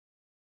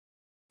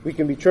We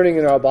can be turning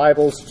in our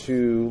Bibles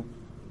to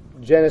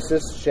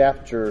Genesis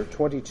chapter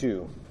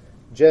 22.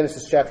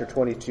 Genesis chapter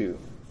 22.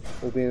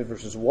 We'll be in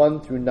verses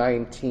 1 through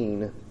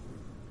 19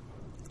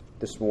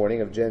 this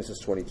morning of Genesis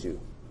 22.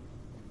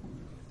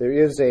 There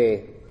is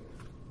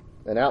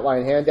an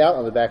outline handout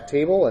on the back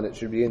table, and it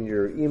should be in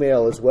your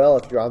email as well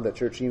if you're on the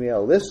church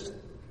email list.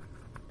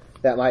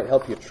 That might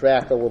help you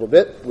track a little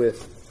bit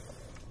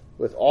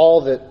with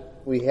all that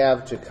we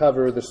have to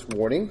cover this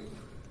morning.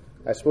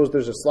 I suppose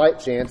there's a slight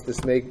chance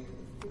this may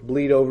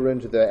bleed over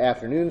into the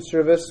afternoon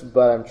service,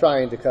 but I'm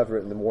trying to cover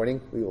it in the morning.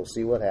 We will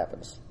see what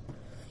happens.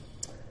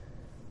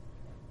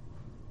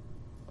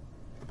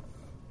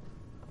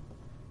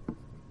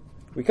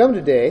 We come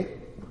today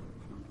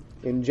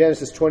in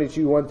Genesis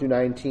 22, 1 through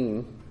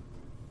 19,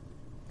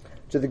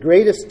 to the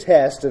greatest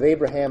test of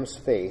Abraham's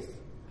faith.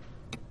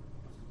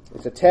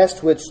 It's a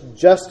test which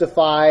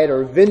justified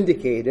or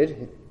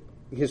vindicated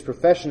his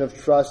profession of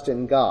trust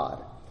in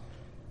God.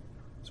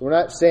 So we're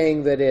not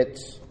saying that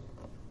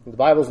the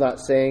Bible's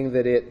not saying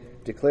that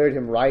it declared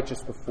him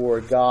righteous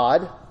before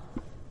God,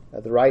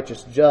 the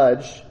righteous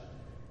judge,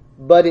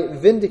 but it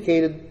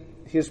vindicated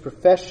his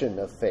profession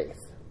of faith.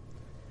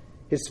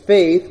 His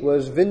faith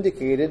was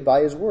vindicated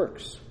by his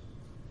works.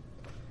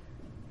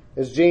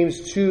 As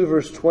James 2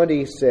 verse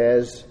 20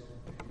 says,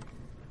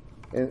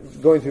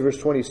 and going through verse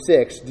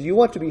 26, "Do you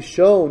want to be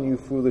shown, you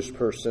foolish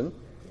person,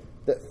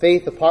 that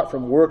faith apart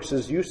from works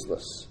is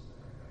useless?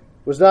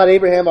 Was not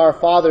Abraham our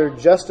father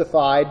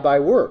justified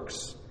by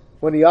works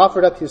when he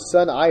offered up his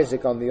son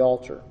Isaac on the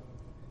altar?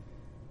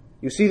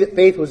 You see that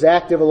faith was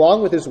active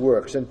along with his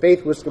works, and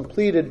faith was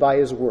completed by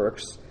his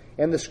works,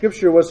 and the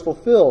scripture was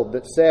fulfilled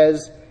that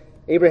says,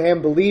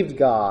 Abraham believed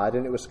God,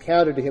 and it was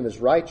counted to him as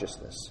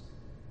righteousness.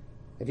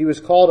 And he was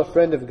called a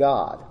friend of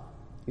God.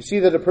 You see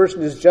that a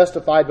person is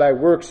justified by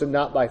works and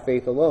not by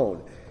faith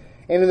alone.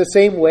 And in the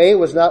same way,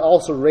 was not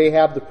also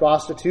Rahab the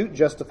prostitute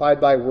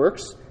justified by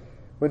works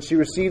when she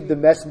received the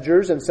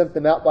messengers and sent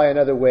them out by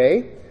another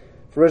way?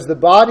 For as the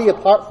body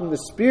apart from the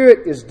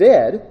spirit is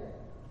dead,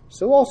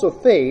 so also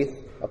faith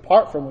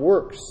apart from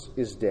works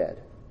is dead."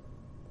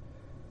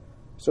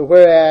 So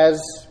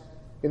whereas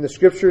in the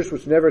scriptures,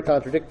 which never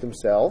contradict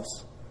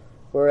themselves,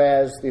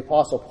 whereas the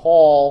Apostle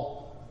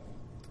Paul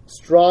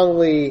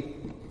strongly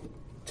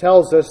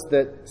tells us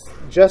that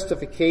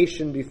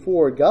justification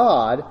before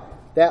God,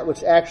 that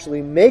which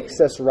actually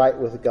makes us right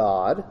with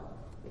God,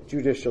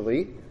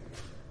 judicially,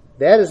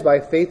 that is by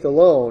faith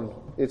alone.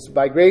 It's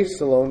by grace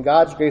alone,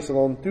 God's grace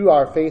alone, through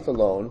our faith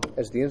alone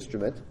as the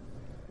instrument,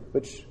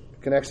 which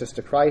connects us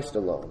to Christ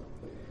alone.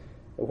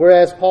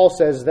 Whereas Paul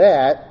says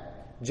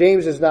that,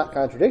 James is not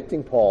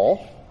contradicting Paul,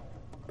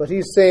 but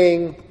he's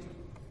saying,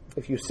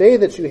 if you say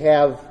that you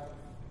have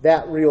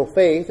that real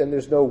faith and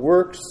there's no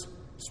works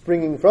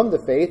springing from the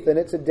faith, then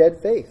it's a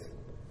dead faith.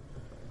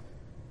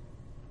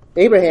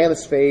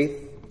 Abraham's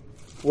faith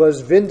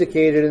was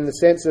vindicated in the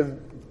sense of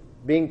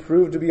being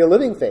proved to be a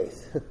living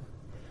faith,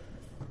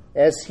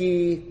 as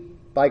he,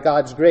 by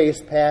God's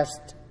grace,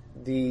 passed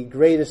the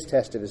greatest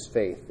test of his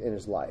faith in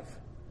his life.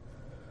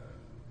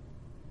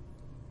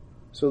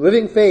 So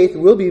living faith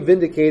will be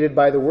vindicated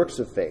by the works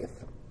of faith.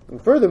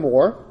 And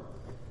furthermore,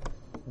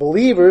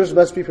 believers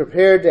must be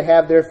prepared to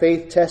have their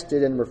faith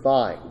tested and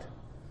refined.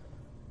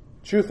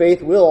 True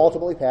faith will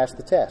ultimately pass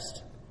the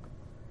test.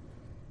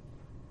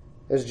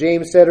 As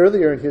James said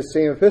earlier in his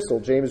same epistle,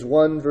 James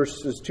 1,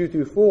 verses 2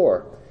 through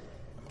 4,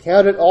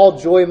 "Count it all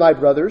joy, my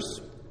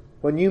brothers,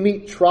 when you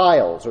meet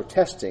trials or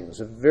testings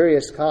of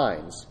various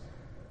kinds.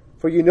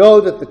 For you know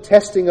that the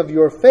testing of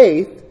your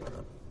faith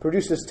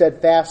produces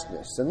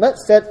steadfastness. And let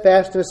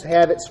steadfastness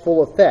have its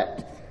full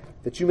effect,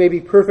 that you may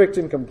be perfect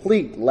and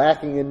complete,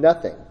 lacking in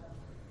nothing."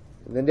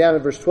 And then down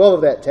in verse 12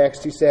 of that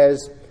text, he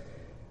says,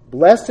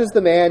 "Blessed is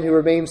the man who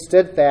remains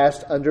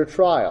steadfast under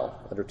trial,"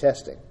 under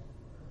testing.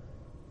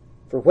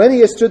 "For when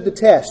he has stood the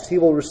test, he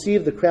will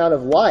receive the crown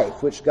of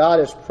life, which God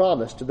has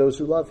promised to those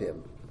who love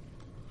him."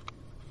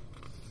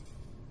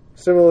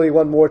 Similarly,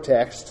 one more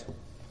text,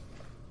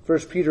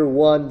 1 Peter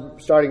 1,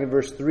 starting in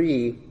verse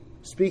 3,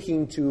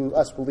 speaking to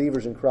us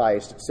believers in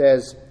Christ, it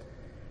says,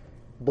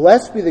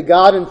 "Blessed be the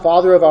God and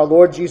Father of our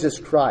Lord Jesus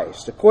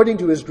Christ. According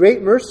to his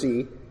great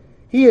mercy,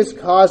 he has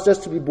caused us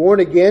to be born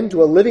again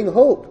to a living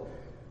hope,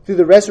 through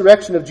the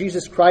resurrection of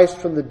Jesus Christ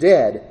from the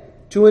dead,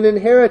 to an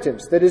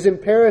inheritance that is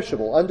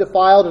imperishable,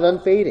 undefiled, and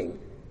unfading,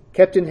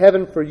 kept in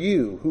heaven for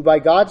you, who by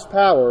God's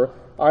power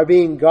are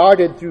being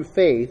guarded through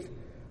faith,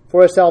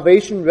 for a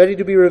salvation ready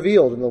to be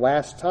revealed in the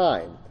last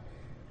time.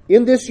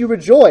 In this you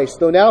rejoice,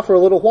 though now for a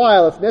little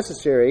while, if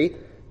necessary,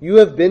 you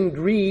have been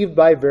grieved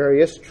by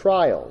various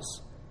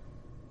trials,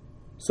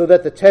 so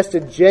that the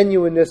tested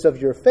genuineness of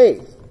your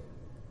faith,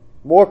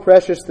 more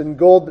precious than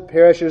gold that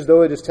perishes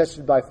though it is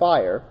tested by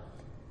fire,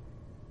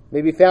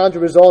 may be found to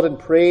result in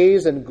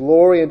praise and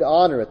glory and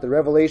honor at the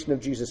revelation of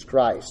Jesus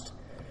Christ.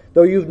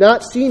 Though you've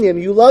not seen him,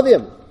 you love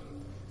him.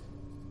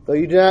 Though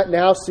you do not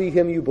now see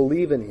him, you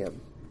believe in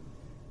him.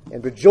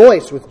 And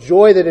rejoice with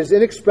joy that is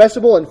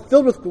inexpressible and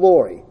filled with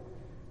glory,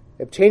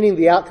 obtaining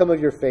the outcome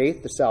of your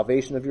faith, the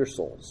salvation of your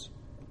souls."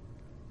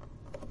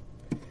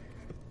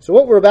 So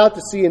what we're about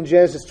to see in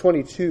Genesis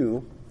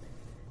 22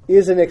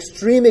 is an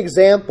extreme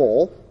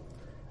example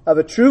of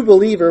a true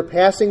believer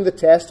passing the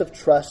test of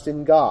trust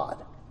in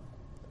God.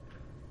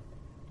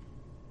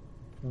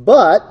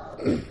 But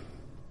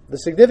the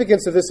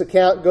significance of this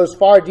account goes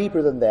far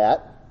deeper than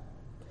that,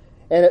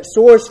 and it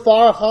soars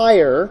far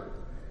higher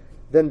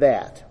than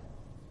that.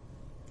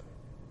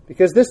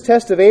 Because this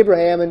test of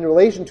Abraham in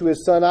relation to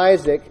his son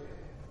Isaac,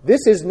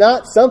 this is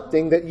not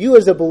something that you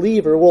as a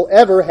believer will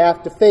ever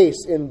have to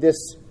face in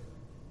this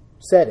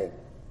setting.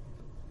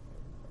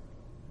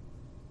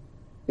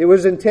 It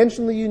was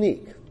intentionally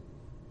unique.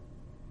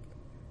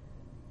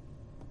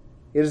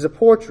 It is a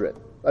portrait,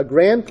 a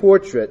grand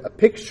portrait, a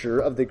picture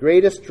of the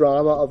greatest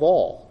drama of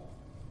all.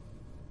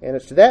 And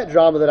it's to that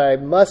drama that I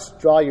must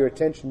draw your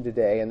attention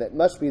today, and that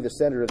must be the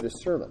center of this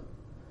sermon.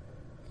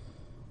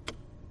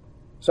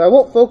 So I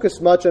won't focus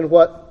much on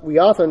what we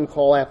often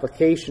call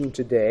application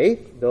today,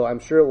 though I'm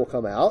sure it will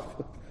come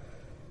out.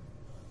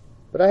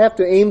 But I have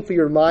to aim for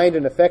your mind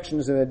and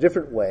affections in a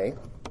different way.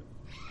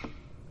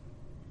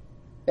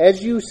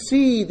 As you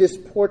see this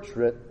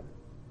portrait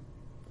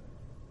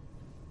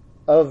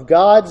of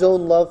God's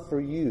own love for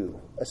you,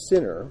 a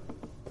sinner,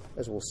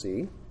 as we'll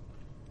see,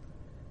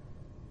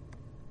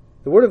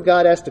 the Word of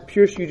God has to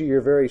pierce you to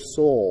your very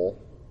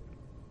soul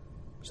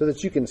so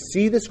that you can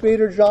see this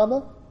greater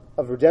drama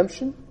of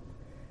redemption,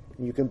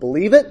 and you can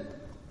believe it,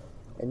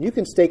 and you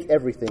can stake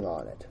everything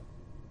on it.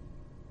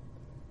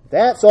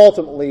 That's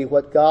ultimately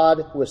what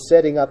God was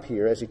setting up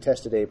here as he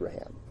tested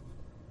Abraham.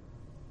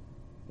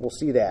 We'll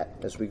see that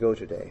as we go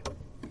today.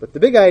 But the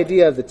big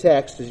idea of the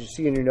text, as you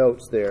see in your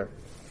notes there,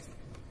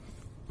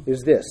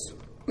 is this.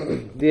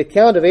 The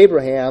account of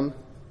Abraham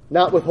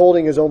not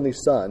withholding his only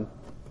son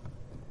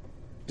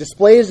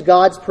displays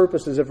God's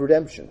purposes of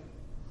redemption.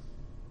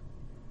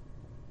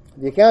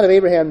 The account of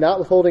Abraham not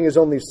withholding his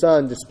only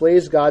son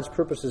displays God's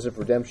purposes of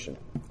redemption.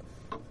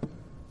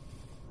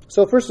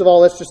 So first of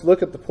all, let's just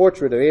look at the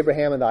portrait of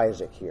Abraham and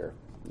Isaac here.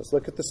 Let's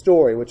look at the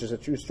story, which is a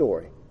true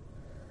story.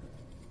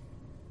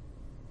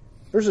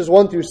 Verses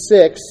 1 through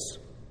 6,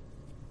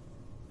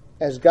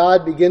 as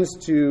God begins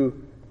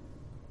to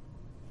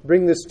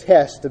bring this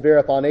test to bear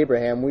upon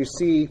Abraham, we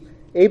see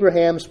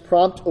Abraham's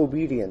prompt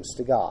obedience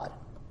to God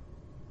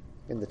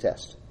in the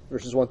test.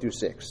 Verses 1 through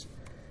 6.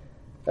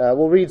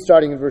 We'll read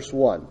starting in verse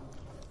 1.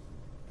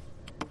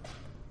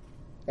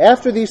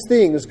 After these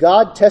things,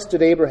 God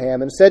tested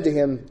Abraham and said to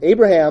him,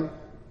 Abraham,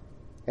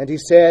 and he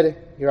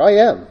said, Here I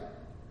am.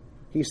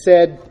 He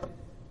said,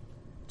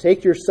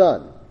 Take your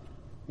son,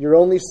 your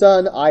only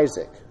son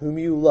Isaac, whom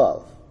you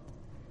love,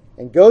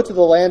 and go to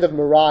the land of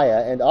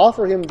Moriah and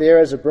offer him there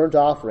as a burnt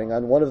offering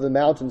on one of the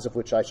mountains of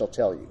which I shall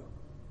tell you.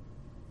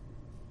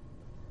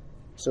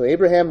 So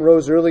Abraham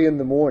rose early in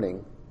the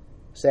morning,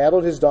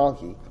 saddled his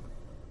donkey,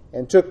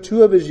 and took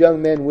 2 of his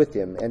young men with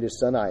him and his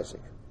son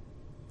Isaac.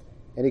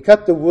 And he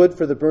cut the wood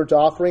for the burnt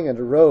offering and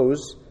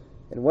arose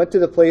and went to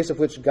the place of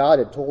which God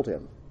had told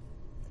him.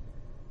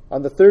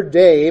 On the 3rd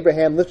day,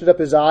 Abraham lifted up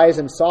his eyes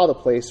and saw the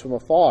place from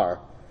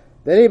afar.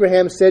 Then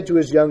Abraham said to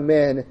his young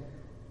men,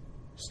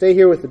 Stay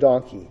here with the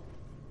donkey.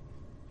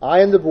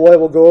 I and the boy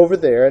will go over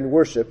there and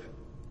worship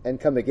and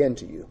come again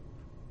to you.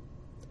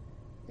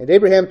 And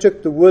Abraham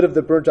took the wood of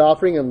the burnt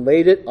offering and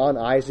laid it on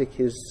Isaac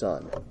his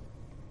son.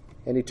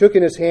 And he took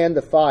in his hand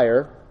the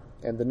fire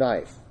and the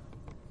knife.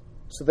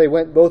 So they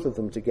went both of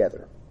them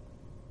together.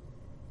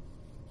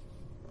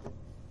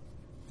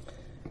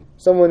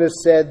 Someone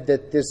has said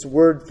that this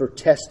word for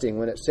testing,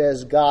 when it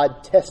says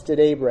God tested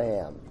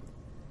Abraham,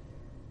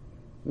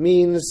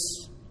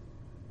 means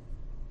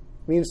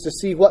to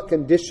see what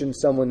condition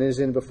someone is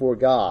in before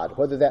God,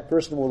 whether that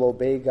person will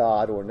obey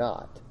God or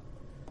not.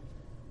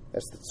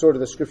 That's sort of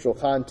the scriptural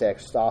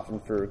context often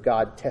for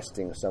God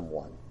testing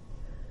someone.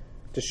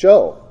 To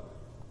show,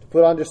 to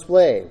put on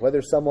display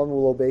whether someone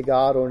will obey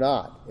God or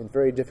not in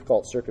very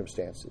difficult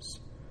circumstances.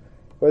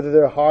 Whether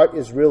their heart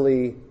is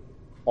really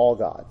all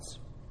God's.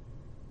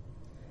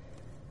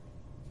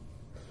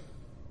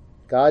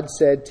 God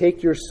said,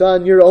 Take your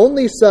son, your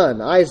only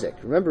son, Isaac.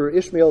 Remember,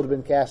 Ishmael had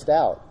been cast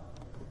out.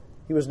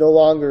 He was no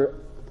longer,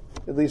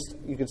 at least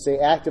you could say,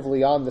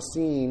 actively on the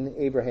scene,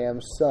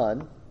 Abraham's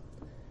son.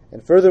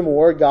 And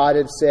furthermore, God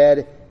had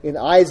said, In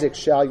Isaac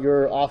shall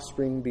your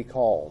offspring be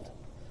called.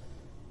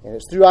 And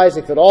it's through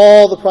Isaac that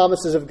all the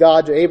promises of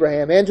God to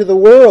Abraham and to the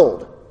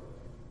world,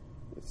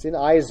 it's in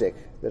Isaac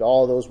that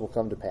all those will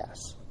come to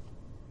pass.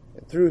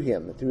 And through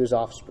him, and through his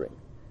offspring.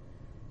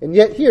 And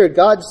yet here,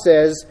 God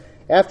says,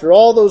 after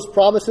all those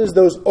promises,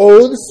 those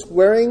oaths,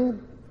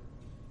 swearing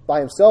by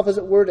himself, as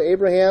it were, to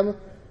Abraham,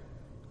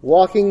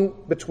 walking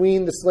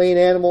between the slain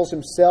animals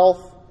himself,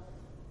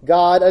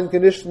 God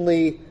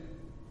unconditionally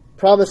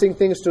promising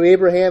things to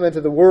Abraham and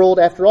to the world.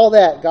 After all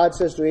that, God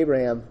says to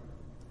Abraham,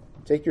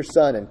 Take your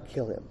son and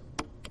kill him.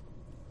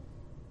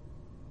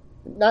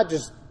 Not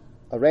just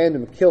a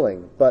random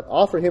killing, but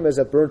offer him as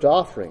a burnt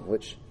offering,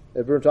 which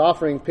a burnt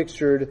offering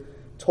pictured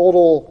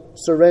total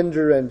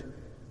surrender and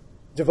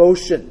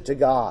devotion to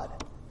God.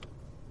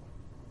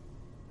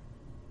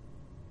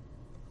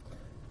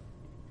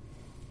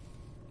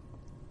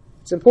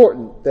 It's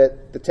important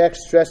that the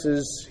text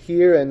stresses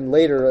here and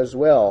later as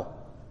well.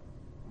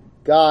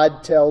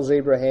 God tells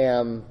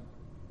Abraham,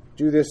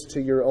 do this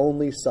to your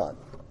only son.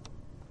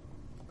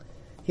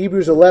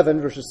 Hebrews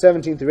 11, verses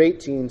 17 through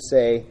 18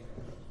 say,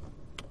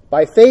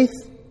 by faith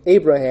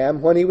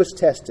Abraham, when he was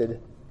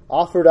tested,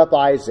 offered up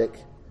Isaac.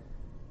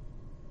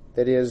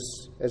 That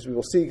is, as we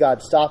will see,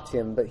 God stopped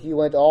him, but he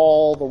went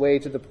all the way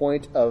to the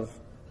point of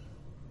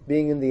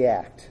being in the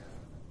act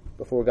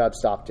before God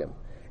stopped him.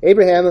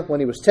 Abraham,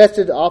 when he was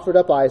tested, offered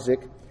up Isaac,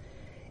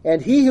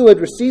 and he who had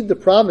received the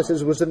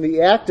promises was in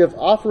the act of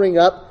offering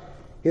up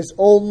his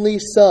only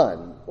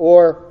son,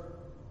 or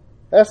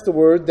that's the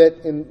word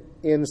that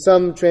in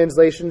some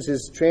translations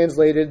is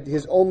translated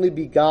his only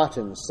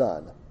begotten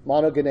son,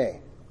 monogene.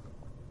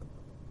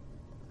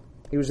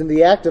 He was in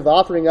the act of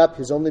offering up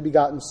his only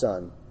begotten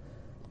son,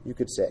 you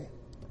could say,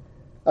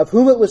 of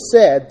whom it was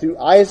said, through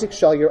Isaac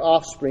shall your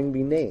offspring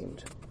be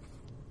named.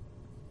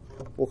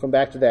 We'll come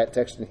back to that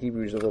text in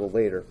Hebrews a little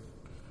later.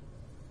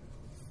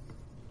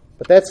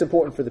 But that's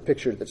important for the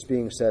picture that's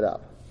being set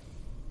up.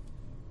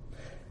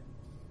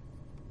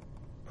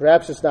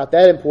 Perhaps it's not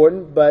that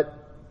important, but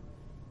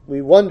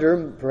we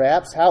wonder,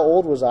 perhaps, how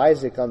old was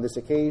Isaac on this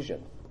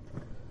occasion?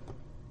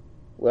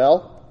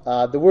 Well,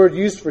 the word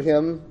used for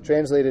him,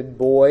 translated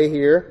boy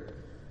here,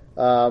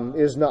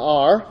 is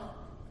na'ar,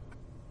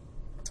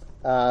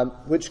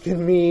 which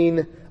can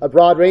mean a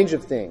broad range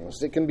of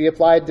things. It can be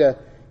applied to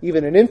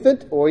even an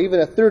infant or even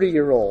a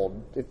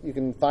 30-year-old. You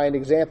can find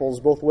examples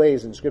both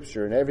ways in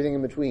Scripture and everything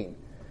in between.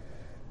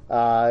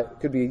 It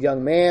could be a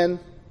young man.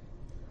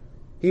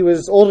 He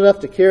was old enough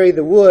to carry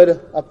the wood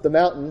up the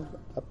mountain,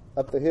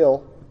 up the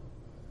hill.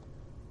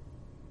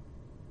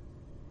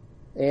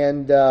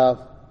 And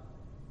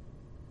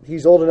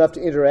he's old enough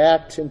to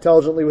interact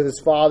intelligently with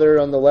his father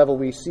on the level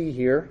we see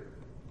here.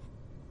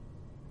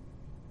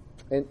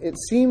 And it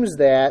seems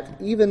that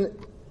even,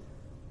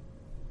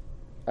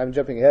 I'm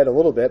jumping ahead a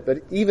little bit, but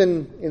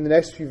even in the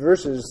next few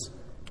verses,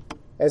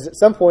 as at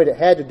some point it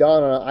had to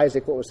dawn on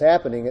Isaac what was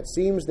happening, it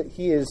seems that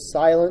he is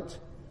silent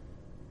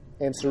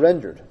and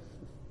surrendered.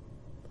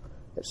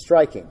 It's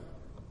striking.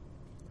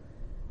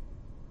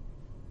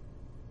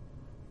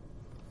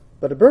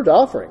 But a burnt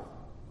offering.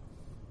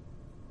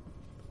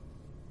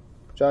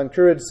 John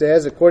Currid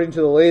says, according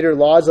to the later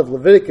laws of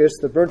Leviticus,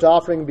 the burnt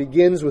offering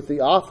begins with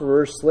the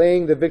offerer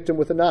slaying the victim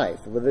with a knife,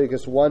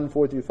 Leviticus 1,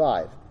 4 through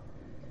 5.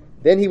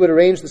 Then he would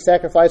arrange the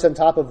sacrifice on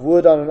top of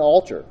wood on an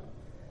altar.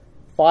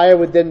 Fire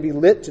would then be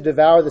lit to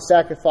devour the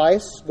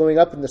sacrifice, going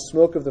up in the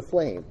smoke of the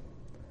flame.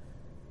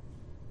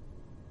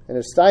 And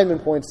as Steinman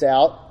points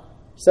out,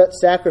 such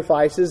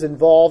sacrifices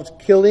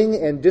involved killing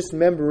and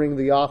dismembering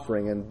the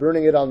offering and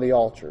burning it on the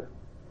altar.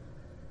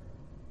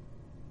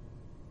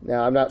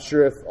 Now, I'm not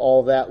sure if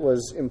all that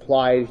was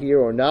implied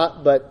here or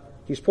not, but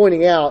he's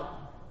pointing out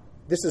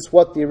this is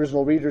what the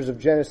original readers of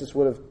Genesis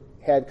would have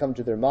had come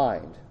to their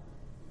mind.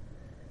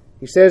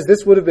 He says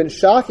this would have been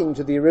shocking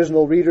to the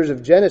original readers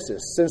of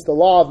Genesis, since the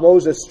law of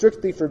Moses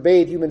strictly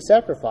forbade human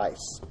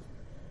sacrifice.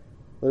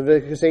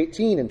 Leviticus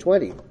 18 and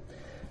 20.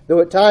 Though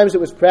at times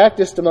it was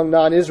practiced among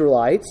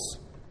non-Israelites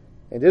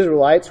and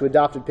Israelites who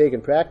adopted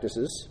pagan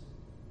practices.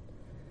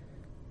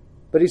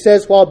 But he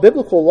says, while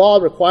biblical law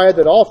required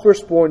that all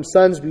firstborn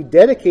sons be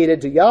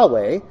dedicated to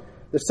Yahweh,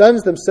 the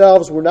sons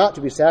themselves were not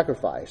to be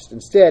sacrificed.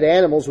 Instead,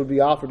 animals would be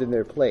offered in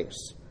their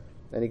place.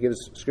 And he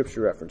gives scripture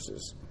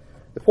references.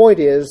 The point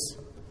is,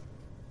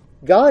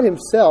 God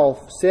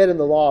himself said in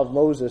the law of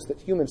Moses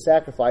that human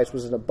sacrifice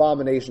was an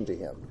abomination to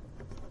him.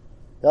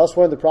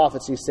 Elsewhere in the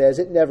prophets he says,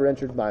 it never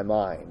entered my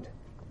mind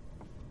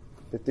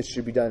that this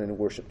should be done in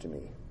worship to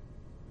me.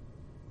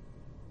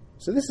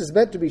 So this is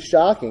meant to be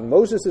shocking.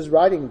 Moses is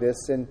writing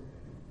this, and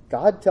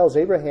God tells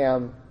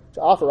Abraham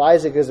to offer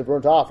Isaac as a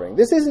burnt offering.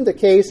 This isn't a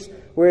case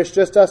where it's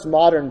just us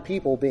modern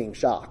people being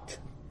shocked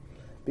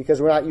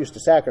because we're not used to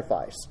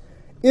sacrifice.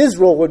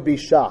 Israel would be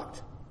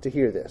shocked to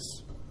hear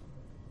this.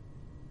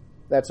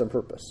 That's on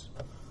purpose.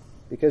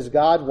 Because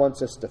God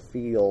wants us to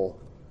feel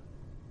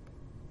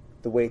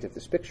the weight of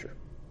this picture.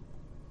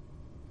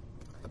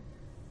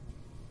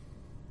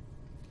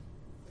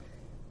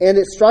 And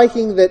it's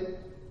striking that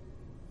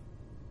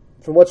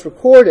from what's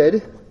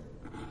recorded,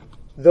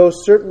 though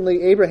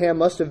certainly Abraham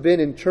must have been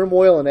in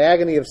turmoil and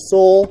agony of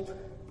soul,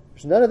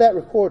 there's none of that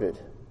recorded.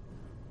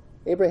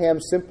 Abraham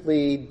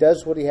simply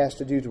does what he has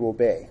to do to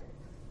obey.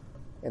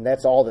 And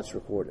that's all that's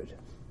recorded.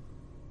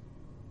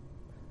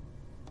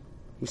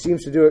 He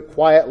seems to do it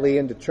quietly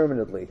and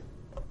determinedly.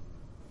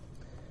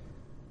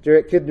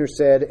 Derek Kidner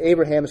said,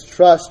 Abraham's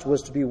trust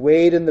was to be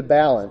weighed in the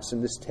balance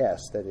in this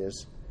test, that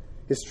is.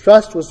 His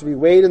trust was to be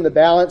weighed in the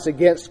balance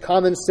against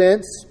common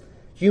sense,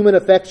 human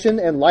affection,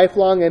 and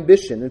lifelong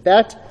ambition. In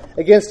fact,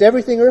 against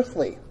everything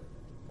earthly.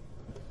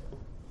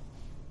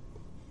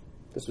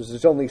 This was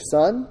his only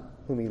son,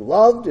 whom he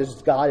loved,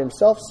 as God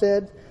himself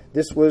said.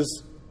 This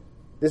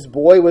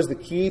boy was the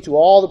key to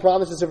all the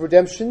promises of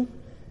redemption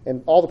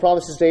and all the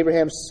promises to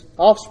Abraham's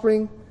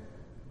offspring.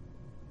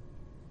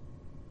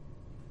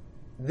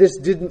 This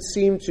didn't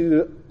seem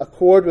to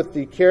accord with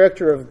the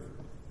character of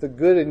the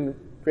good and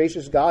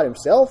gracious God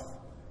himself?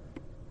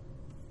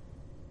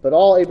 But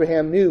all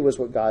Abraham knew was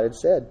what God had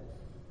said.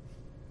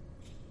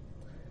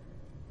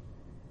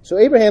 So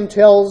Abraham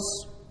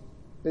tells,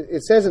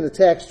 it says in the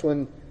text,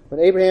 when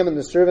Abraham and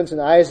the servants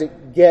and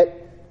Isaac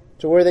get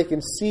to where they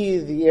can see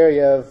the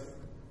area of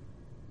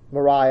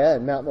Moriah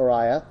and Mount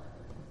Moriah,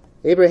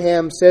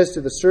 Abraham says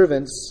to the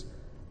servants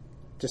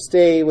to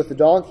stay with the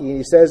donkey, and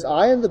he says,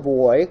 I and the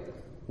boy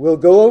will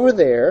go over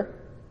there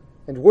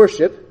and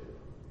worship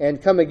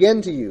and come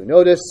again to you.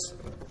 Notice,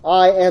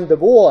 I and the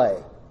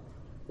boy,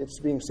 it's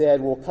being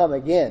said, will come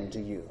again to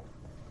you.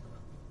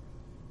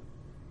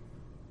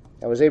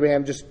 Now, was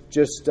Abraham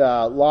just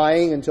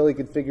lying until he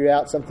could figure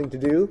out something to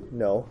do?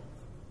 No.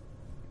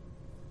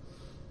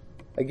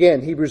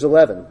 Again, Hebrews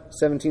 11,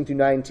 17 through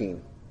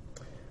 19.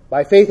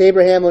 By faith,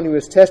 Abraham, when he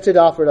was tested,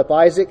 offered up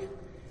Isaac,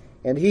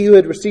 and he who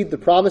had received the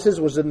promises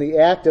was in the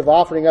act of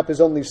offering up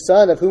his only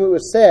son, of whom it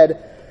was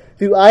said,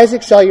 through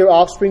Isaac shall your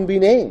offspring be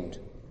named.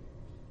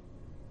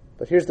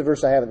 But here's the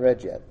verse I haven't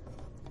read yet.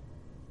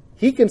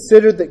 He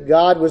considered that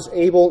God was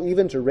able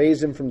even to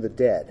raise him from the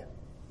dead,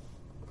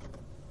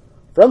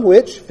 from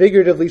which,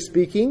 figuratively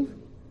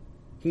speaking,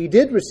 he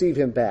did receive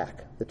him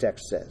back, the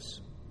text says.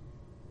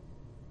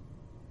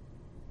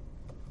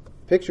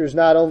 The picture is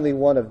not only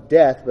one of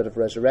death, but of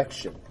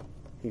resurrection,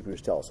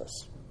 Hebrews tells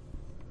us.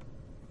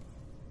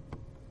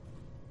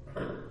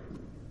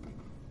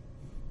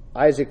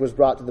 Isaac was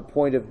brought to the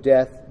point of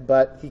death,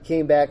 but he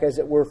came back, as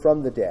it were,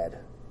 from the dead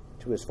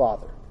to his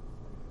father.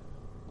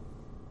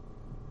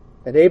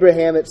 And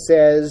Abraham, it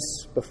says,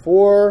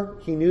 before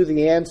he knew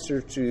the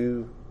answer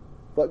to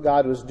what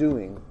God was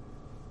doing,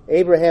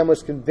 Abraham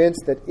was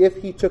convinced that if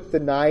he took the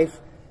knife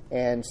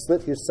and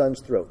slit his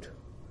son's throat,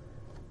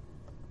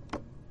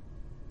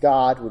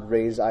 God would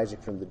raise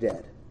Isaac from the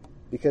dead,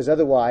 because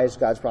otherwise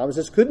God's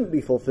promises couldn't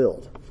be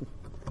fulfilled.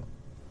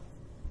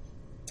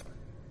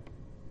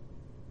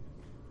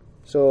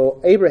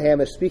 So Abraham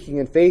is speaking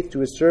in faith to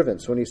his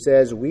servants when he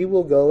says, we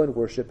will go and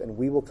worship and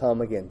we will come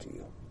again to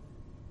you.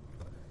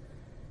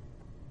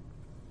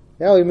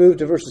 Now we move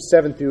to verses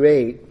 7 through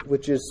 8,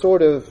 which is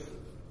sort of,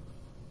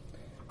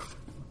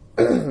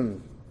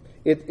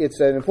 it's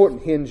an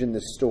important hinge in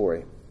this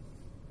story.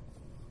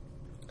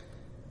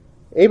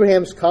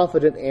 Abraham's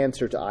confident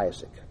answer to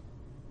Isaac.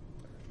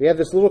 We have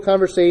this little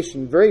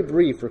conversation, very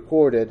brief,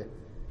 recorded,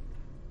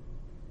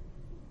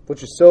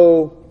 which is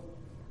so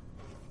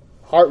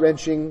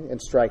heart-wrenching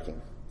and striking.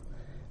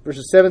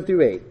 Verses 7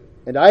 through 8.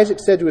 And Isaac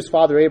said to his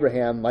father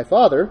Abraham, my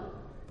father,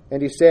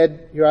 and he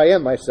said, here I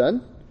am, my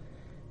son.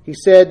 He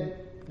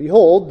said,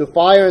 behold, the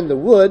fire and the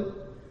wood.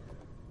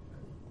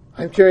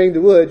 I'm carrying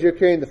the wood, you're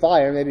carrying the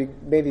fire,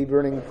 maybe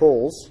burning the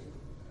coals.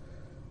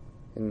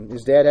 And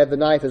his dad had the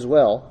knife as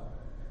well.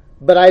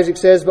 But Isaac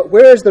says, but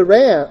where is the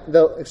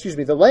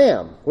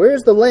lamb? Where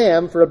is the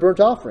lamb for a burnt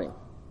offering?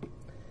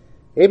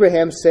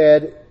 Abraham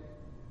said,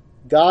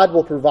 God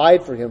will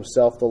provide for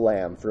himself the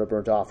lamb for a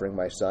burnt offering,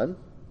 my son.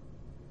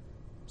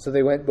 So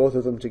they went, both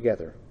of them,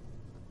 together.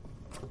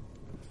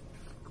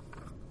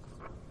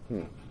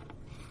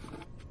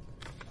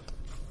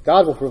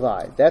 God will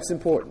provide. That's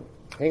important.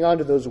 Hang on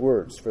to those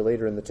words for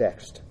later in the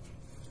text.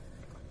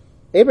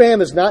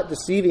 Abraham is not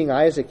deceiving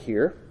Isaac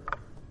here.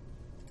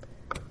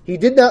 He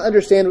did not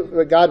understand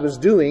what God was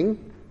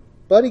doing,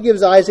 but he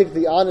gives Isaac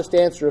the honest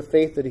answer of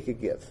faith that he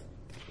could give.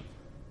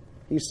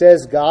 He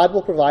says, God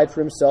will provide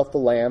for himself the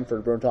lamb for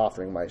a burnt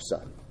offering, my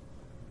son.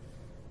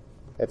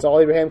 That's all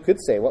Abraham could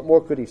say. What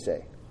more could he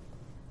say?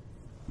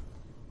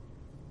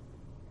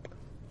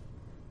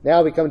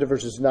 Now we come to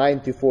verses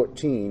 9 through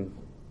 14,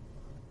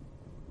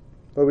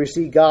 where we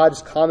see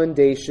God's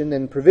commendation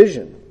and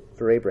provision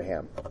for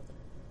Abraham.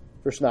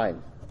 Verse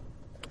 9.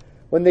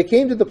 When they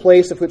came to the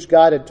place of which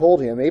God had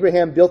told him,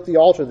 Abraham built the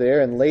altar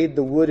there and laid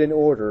the wood in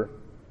order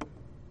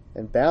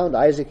and bound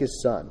Isaac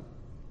his son.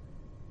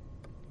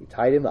 He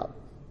tied him up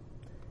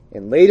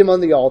and laid him on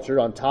the altar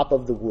on top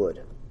of the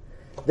wood.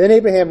 Then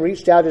Abraham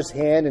reached out his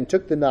hand and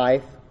took the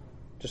knife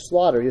to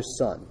slaughter his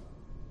son.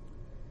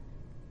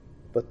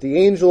 But the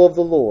angel of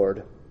the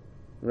Lord,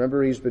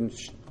 remember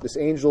this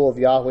angel of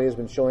Yahweh has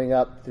been showing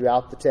up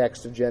throughout the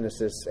text of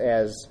Genesis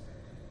as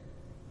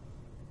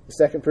the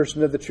second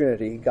person of the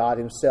Trinity, God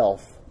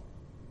himself,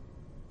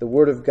 the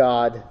Word of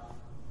God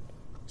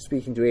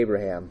speaking to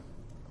Abraham.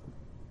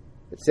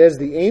 It says,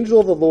 the angel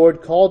of the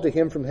Lord called to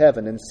him from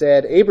heaven and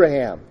said,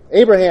 Abraham,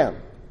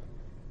 Abraham.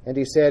 And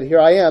he said, here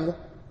I am.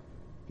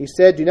 He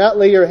said, do not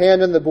lay your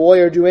hand on the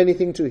boy or do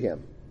anything to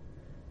him.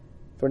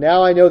 For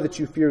now I know that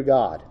you fear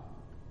God,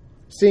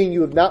 seeing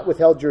you have not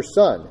withheld your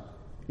son,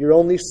 your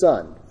only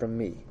son, from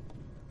me.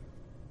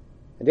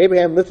 And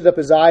Abraham lifted up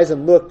his eyes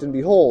and looked, and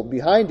behold,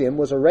 behind him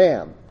was a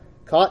ram,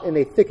 caught in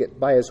a thicket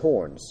by his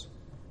horns.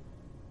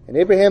 And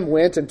Abraham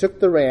went and took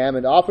the ram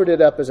and offered it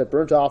up as a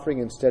burnt offering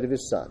instead of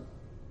his son.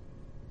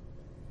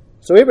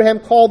 So Abraham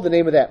called the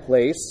name of that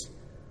place,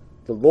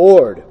 the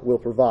Lord will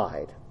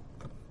provide.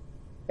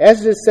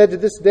 As it is said to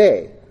this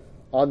day,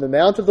 on the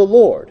mount of the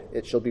Lord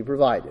it shall be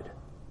provided.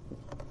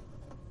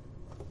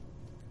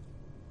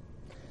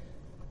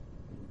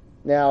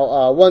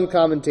 Now, one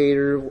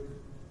commentator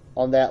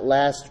on that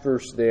last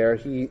verse there,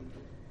 he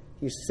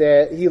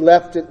said he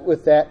left it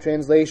with that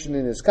translation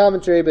in his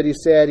commentary, but he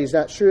said he's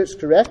not sure it's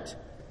correct.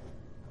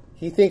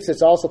 He thinks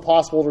it's also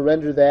possible to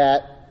render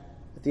that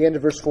at the end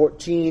of verse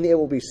 14, it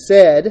will be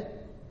said,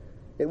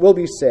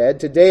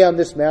 today on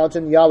this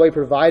mountain Yahweh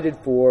provided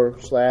for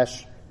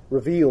 /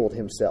 revealed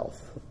himself.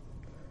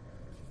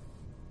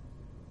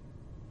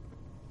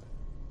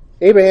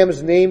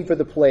 Abraham's name for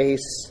the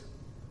place,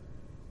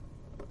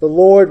 the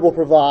Lord will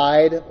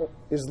provide,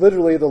 is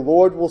literally the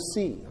Lord will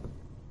see,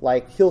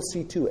 like he'll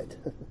see to it.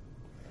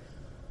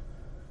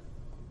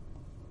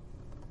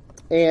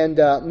 And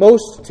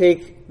most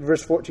take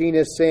verse 14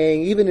 as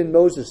saying, even in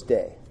Moses'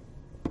 day.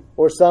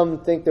 Or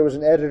some think there was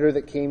an editor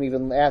that came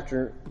even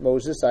after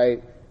Moses. I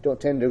don't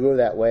tend to go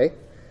that way.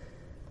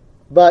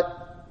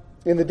 But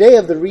in the day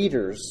of the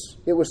readers,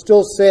 it was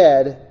still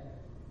said,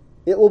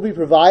 it will be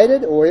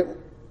provided, or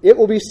it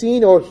will be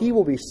seen, or he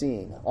will be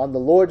seen on the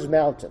Lord's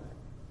mountain.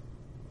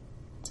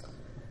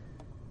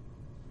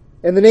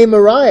 And the name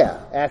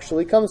Moriah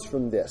actually comes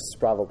from this,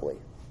 probably.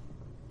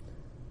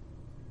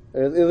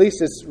 At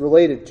least it's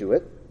related to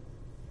it.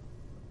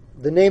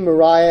 The name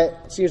Moriah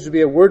seems to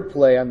be a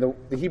wordplay on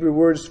the Hebrew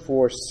words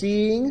for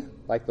seeing,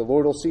 like the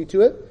Lord will see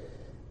to it,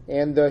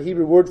 and the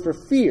Hebrew word for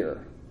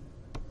fear,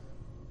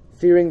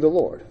 fearing the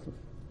Lord.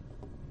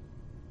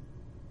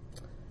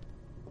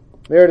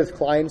 Meredith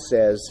Klein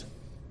says,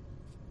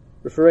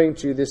 referring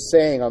to this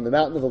saying, on the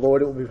mountain of the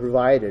Lord it will be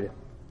provided,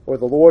 or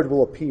the Lord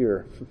will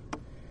appear.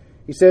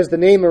 He says the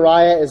name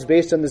Moriah is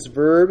based on this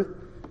verb,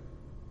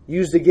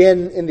 used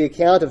again in the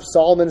account of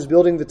Solomon's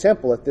building the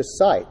temple at this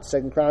site,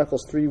 2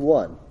 Chronicles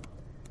 3:1.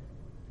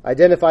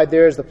 Identified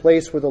there as the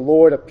place where the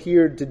Lord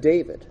appeared to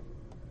David.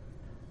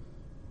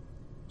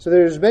 So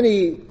there's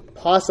many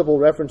possible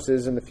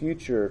references in the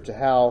future to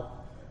how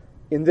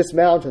in this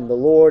mountain the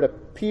Lord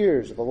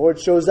appears, or the Lord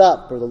shows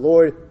up, or the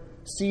Lord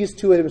sees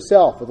to it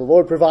himself, or the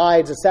Lord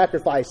provides a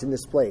sacrifice in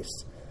this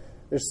place.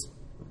 There's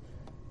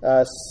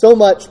so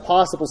much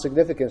possible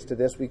significance to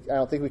this, I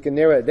don't think we can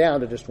narrow it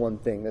down to just one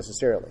thing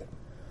necessarily.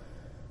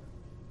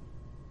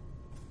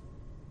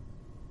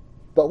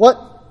 But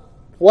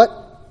what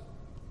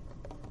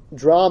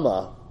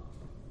drama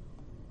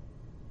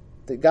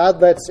that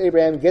God lets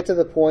Abraham get to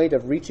the point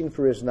of reaching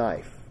for his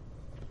knife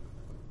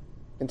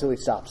until he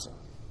stops him.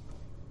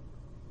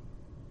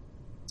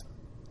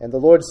 And the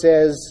Lord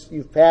says,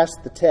 you've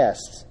passed the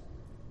test.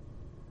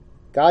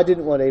 God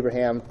didn't want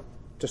Abraham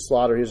to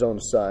slaughter his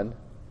own son,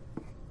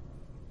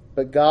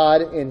 but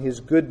God in his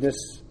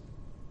goodness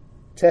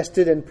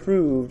tested and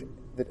proved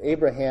that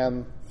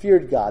Abraham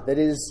feared God. That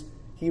is,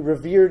 he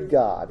revered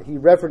God. He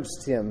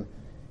reverenced him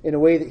in a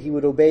way that he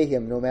would obey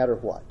him no matter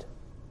what.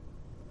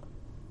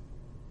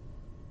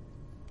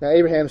 Now,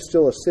 Abraham's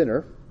still a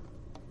sinner.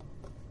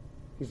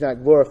 He's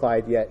not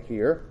glorified yet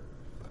here.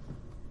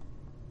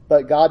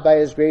 But God, by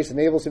his grace,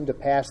 enables him to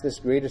pass this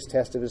greatest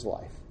test of his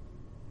life.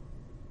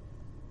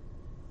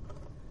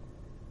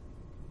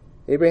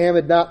 Abraham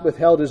had not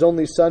withheld his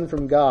only son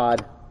from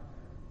God,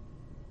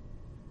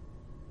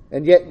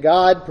 and yet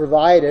God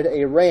provided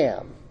a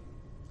ram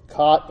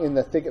caught in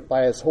the thicket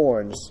by his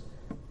horns.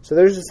 So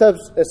there's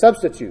a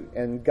substitute,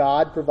 and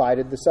God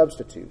provided the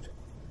substitute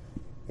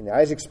in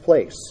Isaac's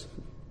place.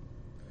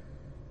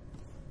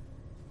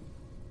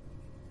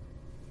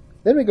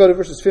 Then we go to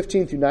verses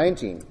 15 through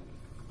 19.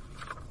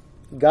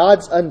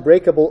 God's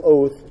unbreakable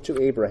oath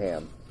to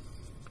Abraham.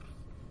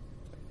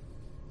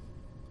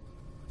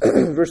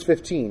 Verse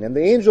 15, and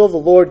the angel of the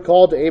Lord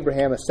called to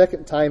Abraham a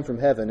second time from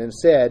heaven and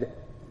said,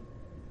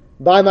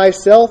 by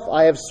myself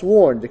I have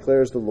sworn,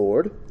 declares the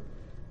Lord,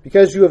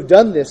 because you have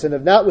done this and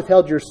have not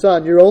withheld your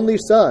son, your only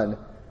son,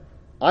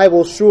 I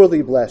will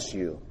surely bless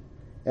you,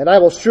 and I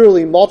will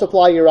surely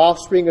multiply your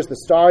offspring as the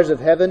stars of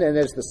heaven and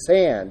as the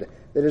sand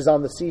that is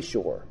on the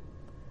seashore.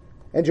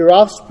 And your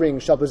offspring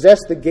shall possess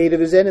the gate of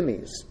his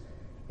enemies.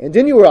 And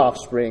in your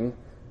offspring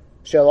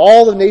shall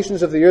all the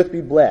nations of the earth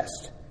be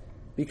blessed,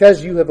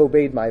 because you have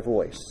obeyed my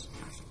voice.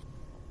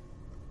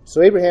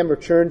 So Abraham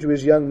returned to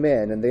his young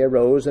men, and they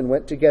arose and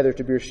went together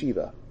to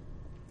Beersheba.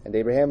 And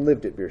Abraham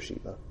lived at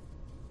Beersheba.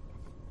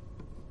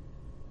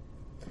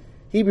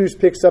 Hebrews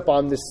picks up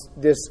on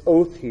this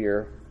oath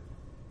here,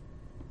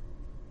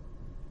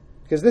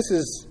 because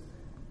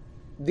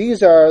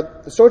these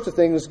are the sorts of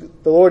things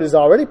the Lord has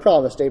already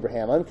promised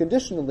Abraham,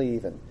 unconditionally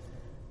even.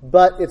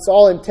 But it's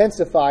all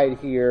intensified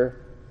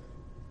here.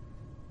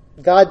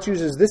 God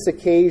chooses this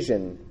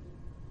occasion,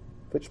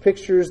 which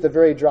pictures the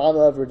very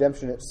drama of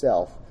redemption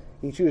itself.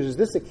 He chooses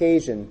this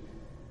occasion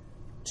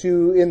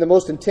to, in the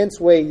most intense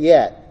way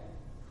yet,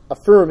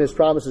 affirm his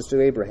promises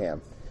to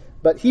Abraham.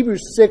 But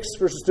Hebrews 6,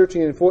 verses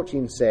 13 and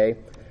 14 say,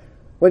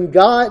 when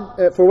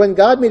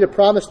God made a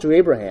promise to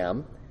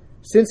Abraham,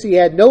 since he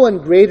had no one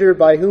greater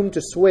by whom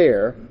to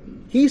swear,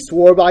 he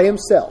swore by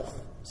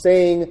himself,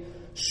 saying,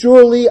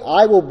 surely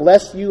I will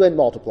bless you and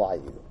multiply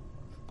you.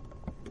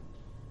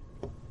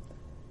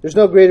 There's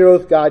no greater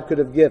oath God could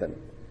have given.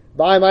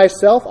 By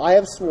myself I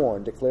have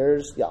sworn,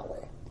 declares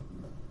Yahweh.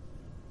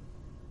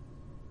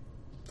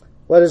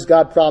 What does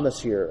God promise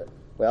here?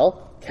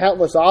 Well,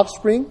 countless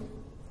offspring,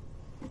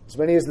 as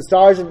many as the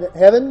stars in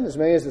heaven, as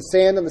many as the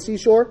sand on the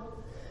seashore.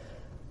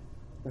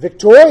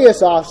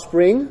 Victorious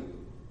offspring,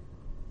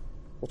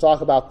 we'll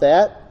talk about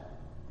that.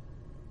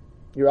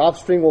 Your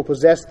offspring will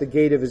possess the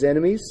gate of his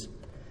enemies.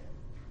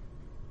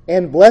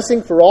 And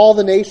blessing for all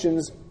the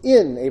nations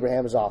in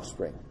Abraham's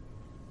offspring.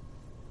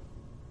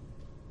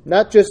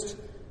 Not just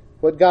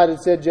what God had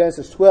said in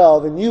Genesis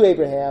 12, in you,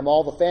 Abraham,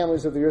 all the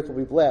families of the earth will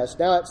be blessed.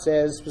 Now it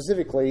says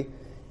specifically,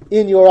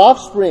 in your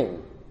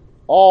offspring,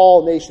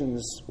 all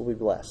nations will be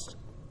blessed.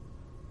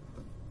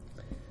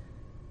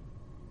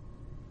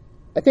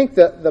 I think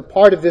the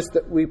part of this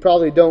that we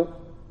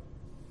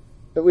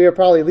are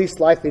probably least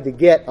likely to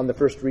get on the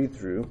first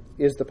read-through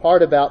is the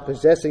part about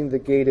possessing the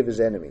gate of his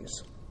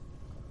enemies.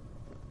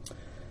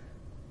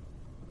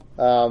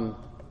 The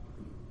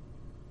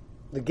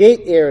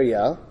gate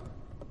area,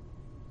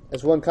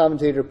 as one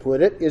commentator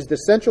put it, is the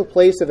central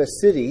place of a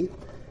city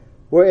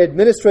where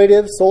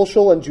administrative,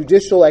 social, and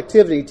judicial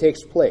activity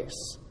takes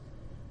place.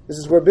 This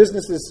is where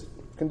business is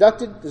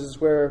conducted. This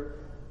is where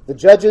the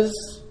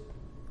judges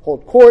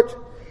hold court.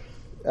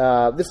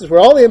 This is where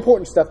all the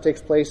important stuff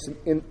takes place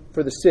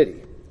for the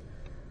city.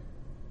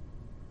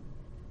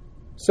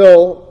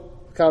 So,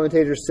 the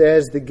commentator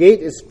says, the gate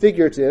is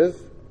figurative,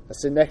 a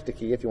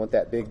synecdoche, if you want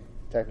that big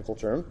technical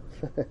term.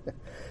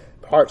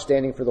 Part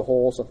standing for the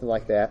whole, something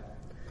like that.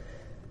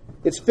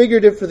 It's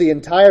figurative for the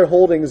entire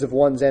holdings of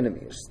one's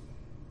enemies.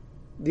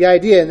 The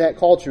idea in that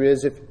culture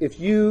is if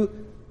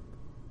you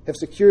have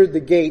secured the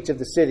gate of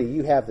the city,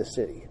 you have the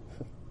city.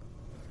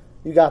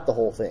 You got the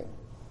whole thing.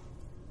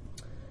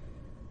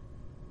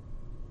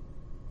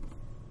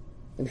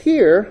 And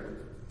here,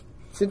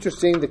 it's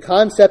interesting, the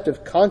concept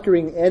of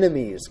conquering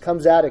enemies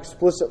comes out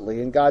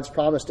explicitly in God's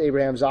promise to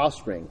Abraham's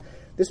offspring.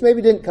 This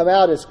maybe didn't come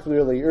out as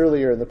clearly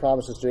earlier in the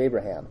promises to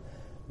Abraham.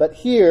 But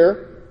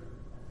here,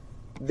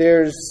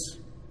 there's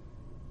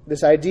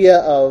this idea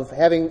of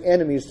having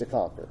enemies to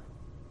conquer.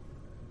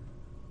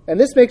 And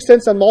this makes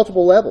sense on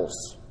multiple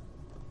levels.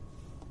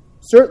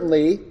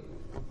 Certainly,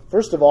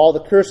 first of all,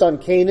 the curse on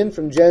Canaan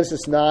from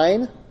Genesis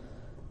 9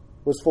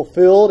 was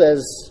fulfilled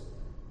as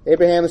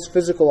Abraham's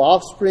physical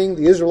offspring,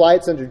 the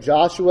Israelites under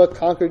Joshua,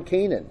 conquered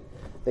Canaan.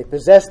 They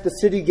possessed the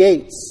city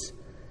gates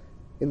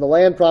in the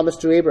land promised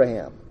to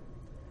Abraham.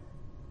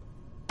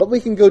 But we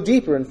can go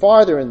deeper and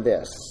farther in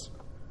this.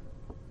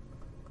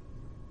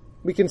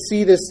 We can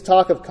see this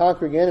talk of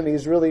conquering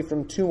enemies really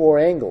from two more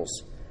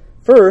angles.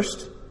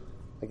 First,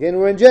 again,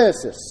 we're in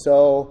Genesis,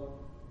 so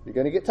you're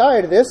going to get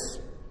tired of this.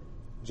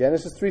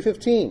 Genesis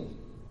 3:15.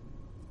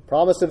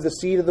 Promise of the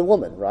seed of the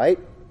woman, right?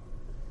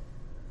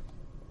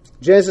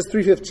 Genesis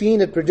 3:15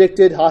 had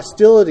predicted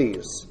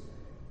hostilities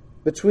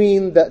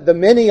between the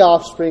many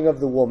offspring of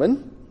the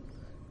woman,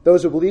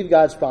 those who believe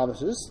God's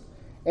promises,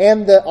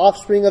 and the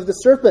offspring of the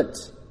serpent,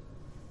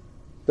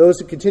 those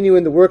who continue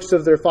in the works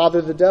of their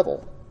father the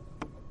devil.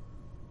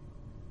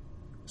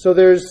 So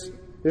there's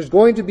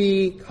going to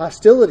be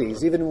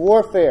hostilities, even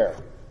warfare,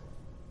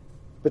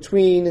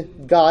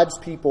 between God's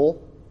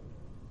people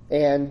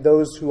and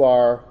those who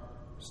are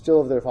still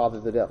of their father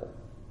the devil.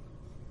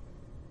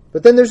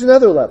 But then there's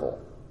another level,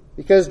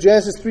 because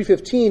Genesis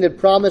 3:15 had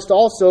promised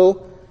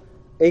also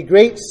a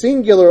great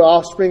singular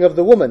offspring of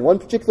the woman, one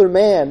particular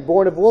man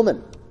born of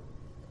woman,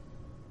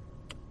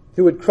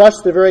 who would crush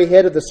the very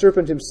head of the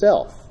serpent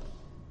himself.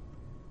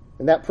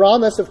 And that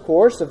promise, of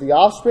course, of the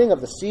offspring of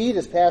the seed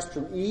is passed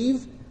from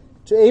Eve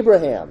to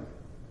Abraham.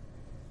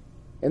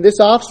 And this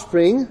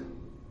offspring,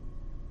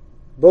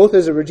 both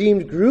as a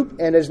redeemed group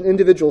and as an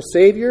individual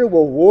Savior,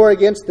 will war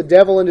against the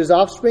devil and his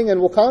offspring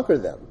and will conquer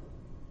them.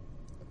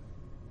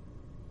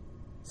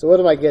 So what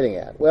am I getting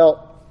at?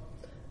 Well,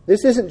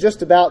 this isn't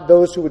just about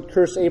those who would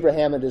curse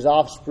Abraham and his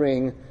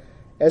offspring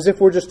as if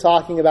we're just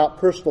talking about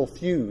personal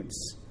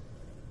feuds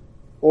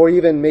or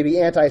even maybe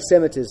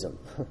anti-Semitism.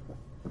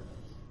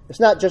 It's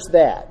not just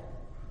that.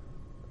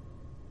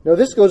 No,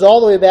 this goes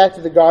all the way back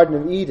to the Garden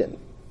of Eden.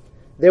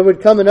 There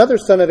would come another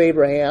son of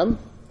Abraham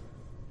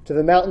to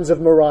the mountains of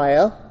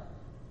Moriah,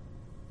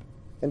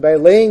 and by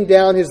laying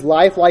down his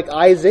life like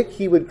Isaac,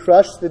 he would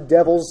crush the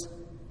devil's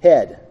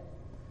head.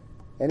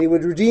 And he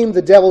would redeem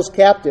the devil's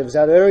captives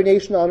out of every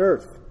nation on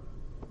earth.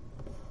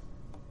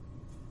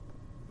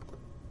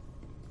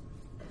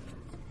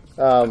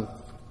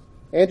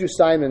 Andrew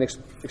Simon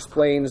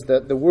explains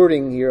the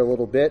wording here a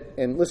little bit,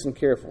 and listen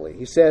carefully.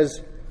 He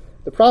says,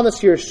 the promise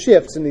here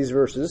shifts in these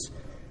verses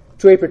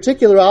to a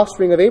particular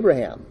offspring of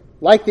Abraham.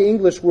 Like the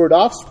English word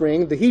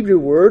offspring, the Hebrew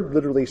word,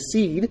 literally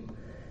seed,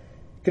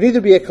 could either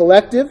be a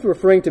collective,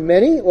 referring to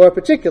many, or a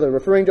particular,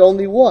 referring to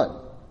only one.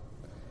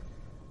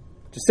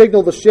 To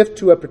signal the shift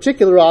to a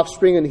particular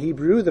offspring in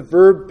Hebrew, the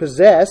verb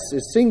possess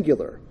is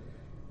singular,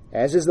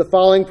 as is the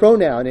following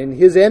pronoun in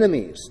his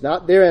enemies,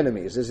 not their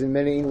enemies, as in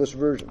many English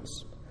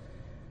versions.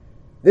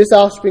 This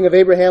offspring of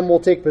Abraham will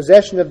take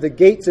possession of the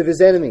gates of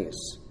his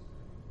enemies.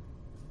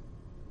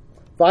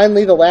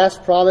 Finally, the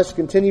last promise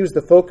continues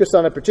the focus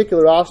on a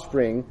particular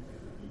offspring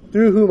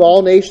through whom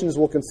all nations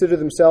will consider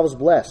themselves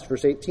blessed.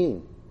 Verse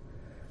 18.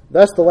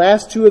 Thus, the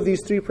last two of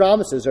these three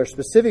promises are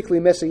specifically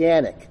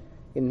messianic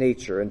in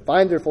nature and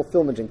find their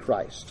fulfillment in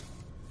Christ.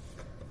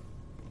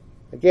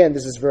 Again,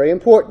 this is very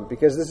important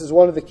because this is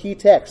one of the key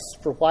texts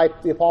for why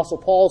the Apostle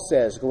Paul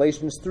says,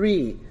 Galatians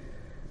 3,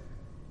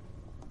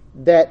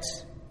 that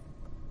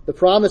the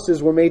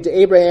promises were made to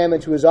Abraham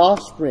and to his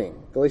offspring.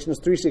 Galatians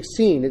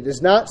 3:16. It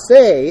does not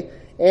say,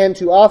 and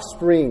to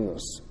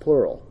offsprings,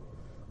 plural,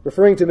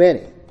 referring to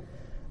many,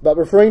 but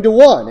referring to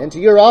one, and to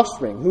your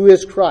offspring, who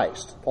is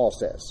Christ, Paul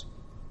says.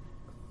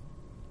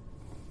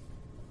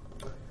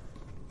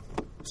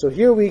 So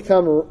here we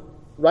come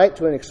right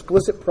to an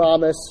explicit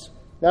promise,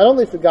 not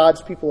only for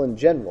God's people in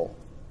general,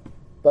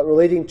 but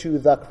relating to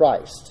the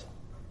Christ,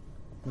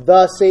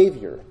 the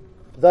Savior,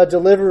 the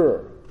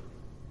Deliverer.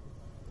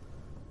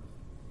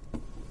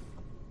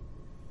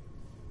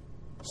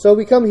 So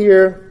we come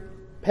here,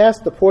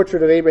 past the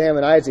portrait of Abraham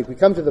and Isaac, we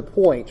come to the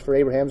point for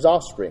Abraham's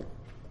offspring.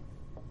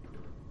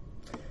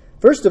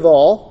 First of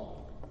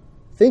all,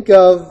 think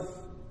of,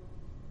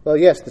 well,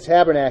 yes, the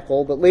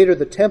tabernacle, but later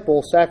the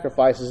temple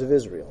sacrifices of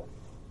Israel.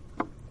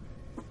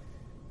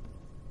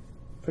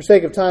 For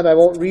sake of time, I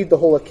won't read the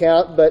whole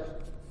account,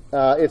 but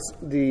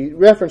the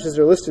references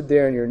are listed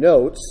there in your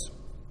notes.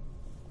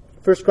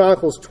 1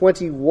 Chronicles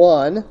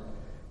 21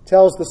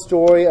 tells the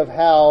story of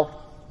how,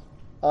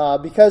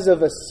 because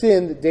of a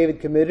sin that David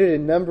committed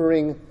in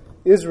numbering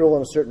Israel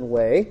in a certain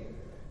way,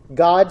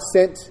 God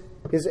sent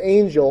his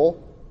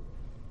angel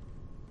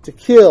to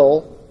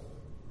kill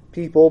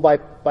people by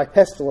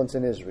pestilence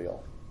in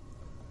Israel.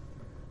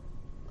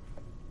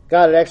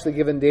 God had actually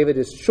given David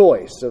his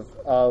choice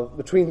of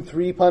between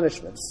three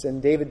punishments,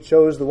 and David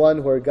chose the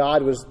one where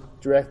God was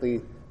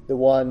directly the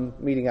one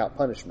meting out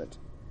punishment,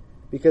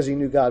 because he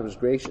knew God was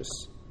gracious.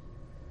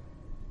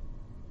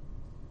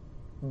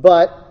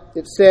 But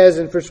it says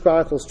in 1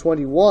 Chronicles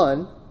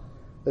 21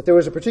 that there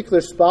was a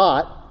particular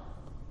spot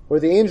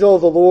where the angel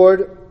of the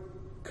Lord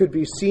could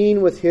be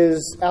seen with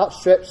his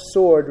outstretched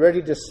sword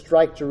ready to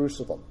strike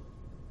Jerusalem.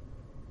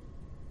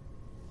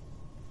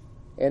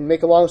 And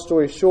make a long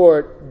story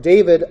short,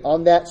 David,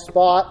 on that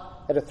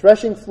spot, at a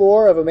threshing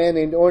floor of a man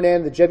named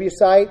Ornan the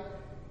Jebusite,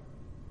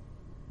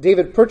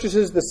 David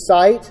purchases the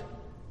site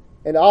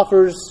and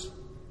offers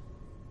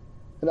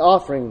an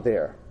offering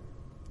there.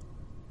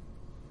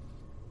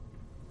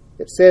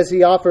 It says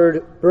he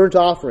offered burnt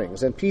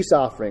offerings and peace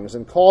offerings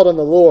and called on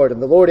the Lord, and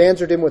the Lord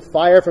answered him with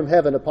fire from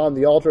heaven upon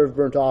the altar of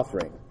burnt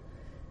offering.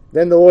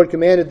 Then the Lord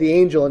commanded the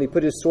angel, and he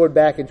put his sword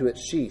back into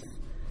its sheath.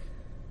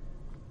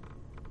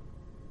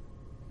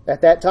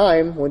 At that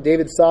time, when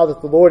David saw that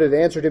the Lord had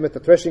answered him at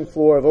the threshing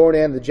floor of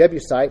Ornan the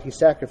Jebusite, he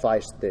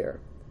sacrificed there.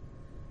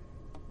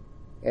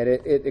 And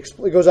it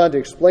goes on to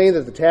explain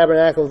that the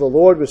tabernacle of the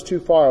Lord was too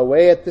far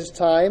away at this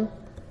time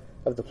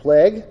of the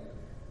plague.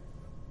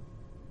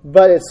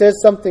 But it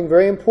says something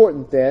very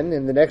important then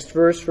in the next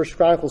verse, 1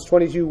 Chronicles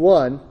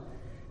 22:1.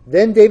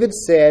 Then David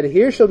said,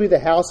 "Here shall be the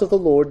house of the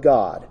Lord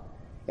God,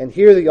 and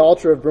here the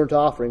altar of burnt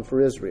offering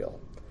for Israel."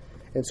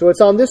 And so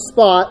it's on this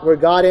spot where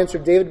God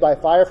answered David by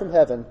fire from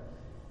heaven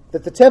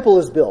that the temple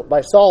is built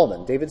by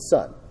Solomon, David's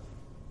son.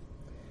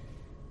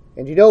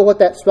 And you know what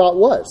that spot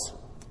was?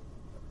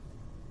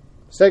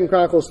 2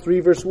 Chronicles 3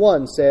 verse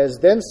 1 says,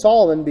 "Then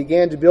Solomon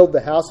began to build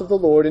the house of the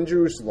Lord in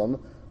Jerusalem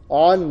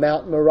on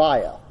Mount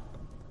Moriah,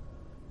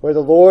 where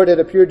the Lord had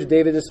appeared to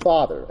David his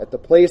father, at the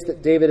place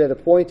that David had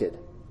appointed,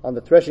 on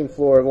the threshing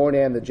floor of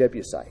Ornan the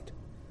Jebusite."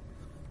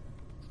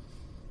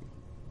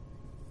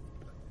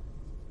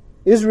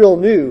 Israel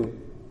knew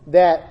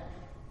that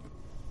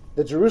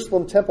the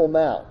Jerusalem Temple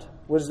Mount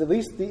was at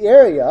least the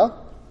area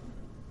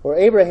where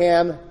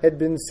Abraham had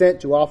been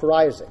sent to offer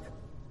Isaac.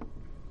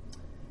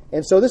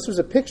 And so this was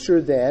a picture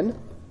then,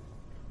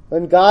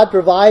 when God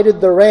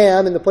provided the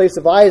ram in the place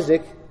of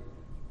Isaac,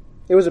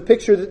 it was a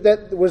picture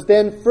that was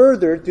then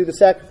furthered through the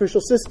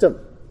sacrificial system.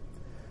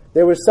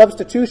 There was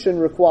substitution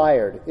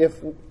required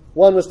if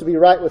one was to be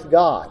right with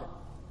God.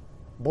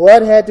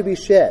 Blood had to be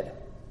shed.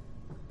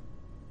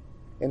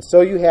 And so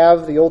you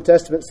have the Old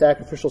Testament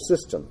sacrificial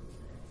system.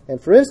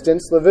 And for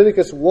instance,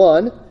 Leviticus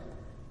 1,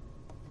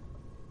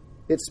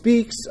 it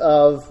speaks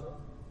of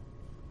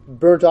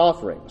burnt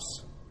offerings.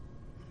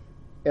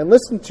 And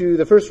listen to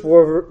the first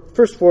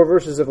four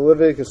verses of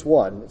Leviticus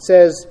 1. It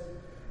says,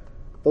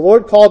 "The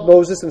Lord called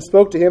Moses and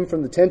spoke to him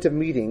from the tent of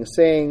meeting,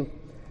 saying,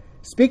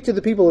 'Speak to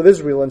the people of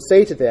Israel and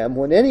say to them,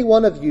 when any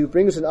one of you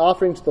brings an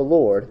offering to the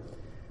Lord,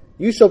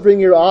 you shall bring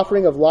your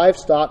offering of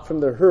livestock from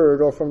the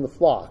herd or from the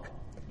flock.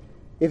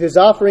 If his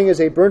offering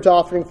is a burnt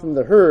offering from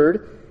the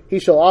herd, he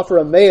shall offer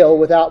a male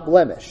without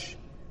blemish.'"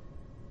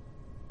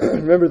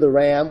 Remember, the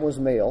ram was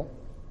male.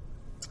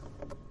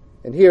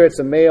 And here it's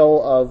a male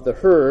of the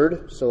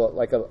herd, so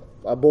like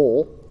a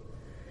bull.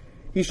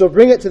 "He shall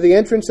bring it to the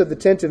entrance of the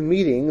tent of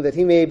meeting, that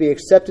he may be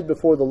accepted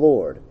before the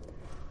Lord.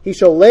 He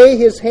shall lay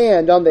his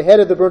hand on the head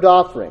of the burnt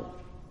offering,"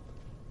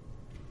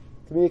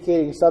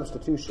 communicating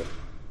substitution,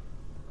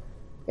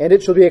 "and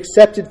it shall be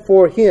accepted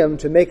for him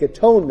to make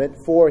atonement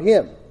for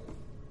him."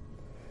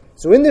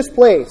 So in this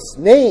place,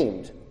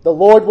 named, the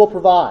Lord will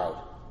provide.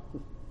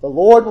 The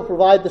Lord will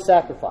provide the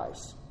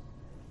sacrifice.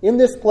 In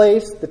this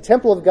place, the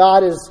temple of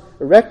God is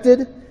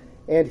erected,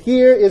 and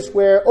here is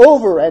where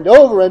over and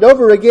over and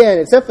over again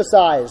it's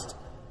emphasized,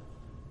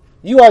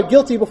 you are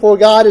guilty before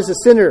God as a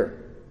sinner.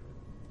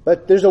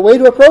 But there's a way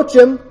to approach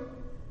him.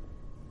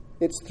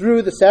 It's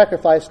through the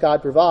sacrifice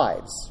God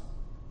provides,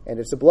 and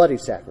it's a bloody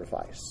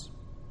sacrifice.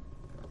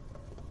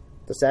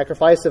 The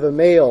sacrifice of a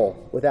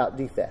male without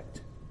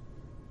defect.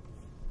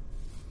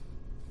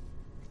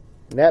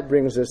 And that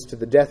brings us to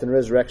the death and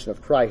resurrection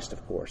of Christ,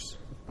 of course.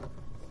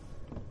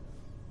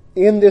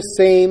 In this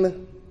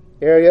same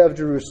area of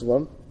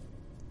Jerusalem,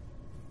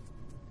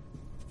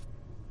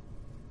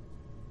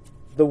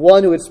 the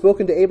one who had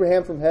spoken to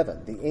Abraham from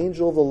heaven, the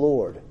angel of the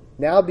Lord,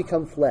 now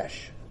become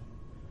flesh.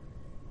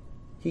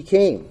 He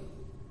came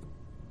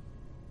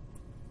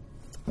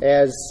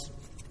as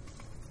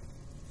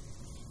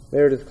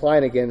Meredith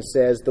Klein again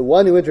says, the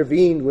one who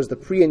intervened was the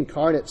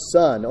pre-incarnate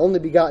Son, only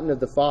begotten of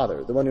the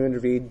Father, the one who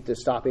intervened to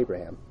stop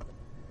Abraham.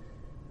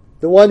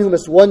 The one who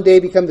must one day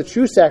become the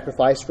true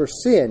sacrifice for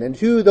sin, and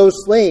who, though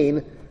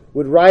slain,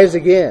 would rise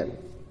again.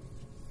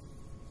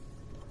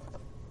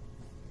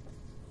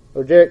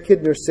 Or Derek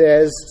Kidner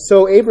says,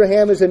 so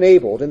Abraham is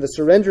enabled, in the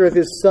surrender of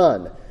his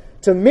Son,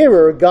 to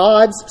mirror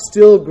God's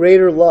still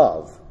greater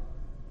love,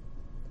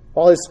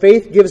 while his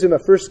faith gives him a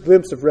first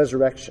glimpse of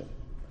resurrection.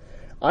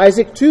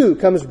 Isaac, too,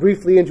 comes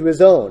briefly into his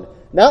own,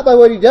 not by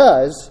what he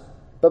does,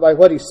 but by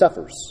what he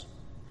suffers.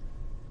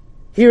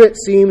 Here, it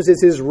seems,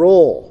 is his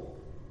role,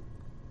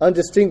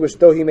 undistinguished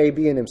though he may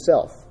be in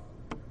himself.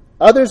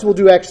 Others will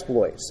do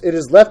exploits. It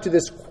is left to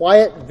this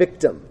quiet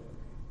victim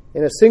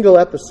in a single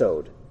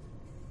episode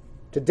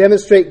to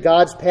demonstrate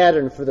God's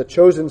pattern for the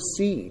chosen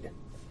seed,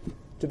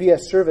 to be a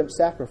servant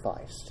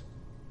sacrificed.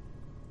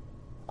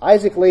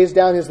 Isaac lays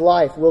down his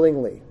life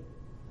willingly,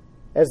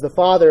 as the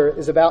father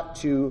is about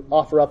to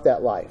offer up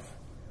that life.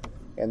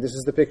 And this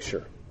is the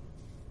picture.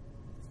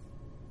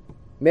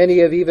 Many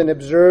have even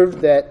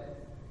observed that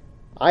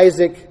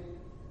Isaac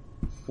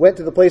went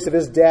to the place of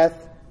his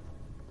death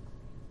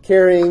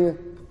carrying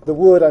the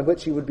wood on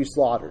which he would be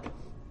slaughtered,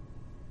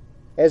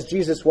 as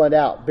Jesus went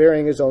out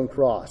bearing his own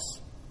cross.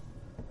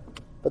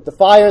 But the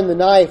fire and the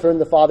knife are in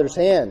the Father's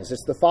hands.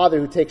 It's the Father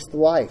who takes the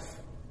life.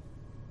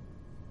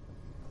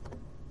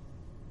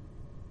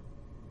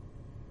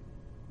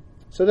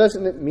 So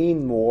doesn't it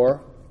mean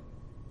more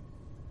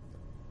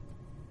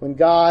when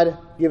God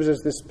gives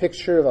us this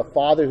picture of a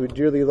father who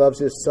dearly loves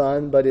his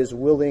son but is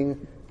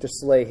willing to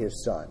slay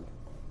his son?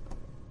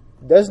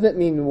 Doesn't it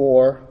mean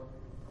more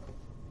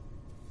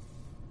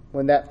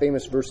when that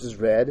famous verse is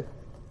read,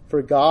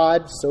 for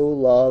God so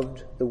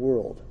loved the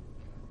world,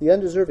 the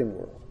undeserving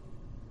world,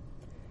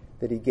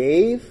 that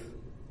he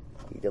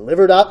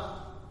delivered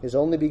up his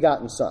only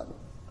begotten Son,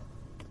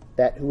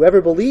 that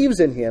whoever believes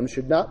in him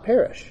should not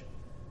perish,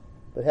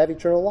 but have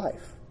eternal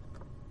life.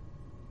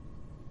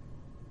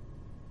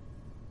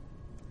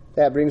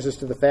 That brings us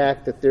to the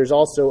fact that there's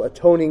also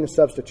atoning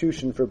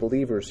substitution for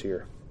believers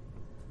here.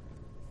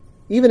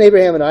 Even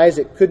Abraham and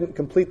Isaac couldn't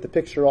complete the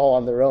picture all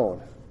on their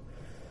own,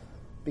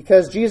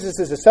 because Jesus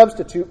is a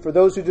substitute for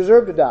those who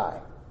deserve to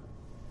die.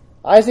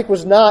 Isaac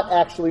was not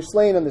actually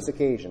slain on this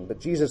occasion, but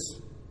Jesus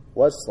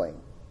was slain,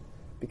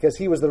 because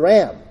he was the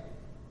ram.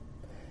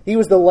 He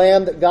was the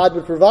lamb that God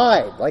would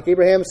provide, like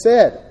Abraham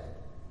said.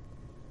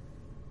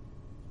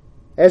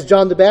 As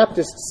John the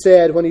Baptist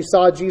said when he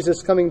saw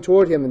Jesus coming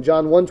toward him in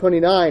John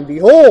 1:29,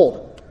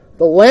 behold,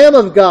 the Lamb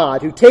of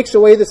God who takes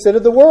away the sin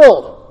of the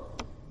world.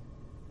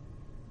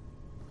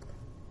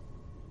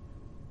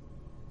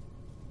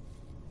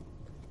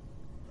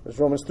 As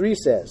Romans 3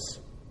 says,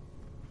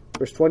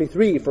 verse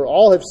 23, for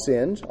all have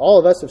sinned, all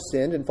of us have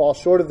sinned and fall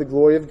short of the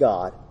glory of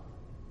God,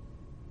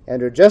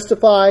 and are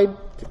justified,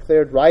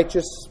 declared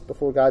righteous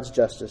before God's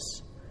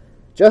justice,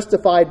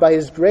 justified by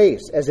his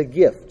grace as a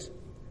gift,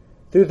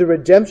 through the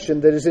redemption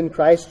that is in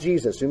Christ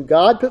Jesus, whom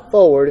God put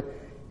forward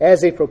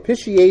as a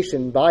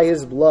propitiation by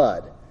his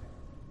blood,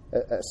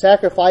 a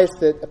sacrifice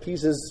that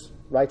appeases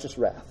righteous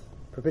wrath,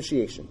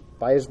 propitiation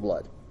by his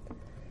blood,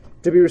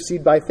 to be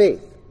received by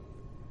faith.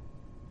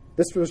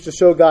 This was to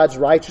show God's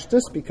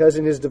righteousness, because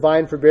in his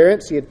divine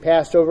forbearance he had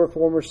passed over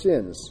former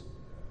sins.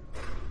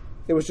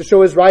 It was to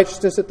show his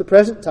righteousness at the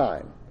present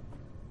time,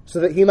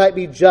 so that he might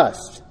be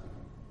just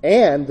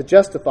and the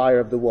justifier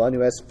of the one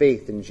who has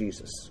faith in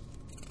Jesus.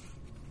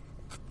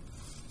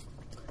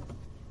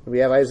 We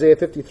have Isaiah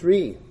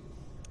 53,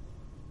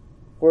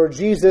 where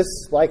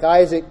Jesus, like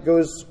Isaac,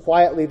 goes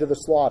quietly to the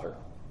slaughter.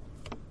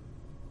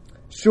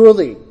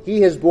 Surely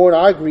he has borne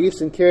our griefs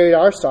and carried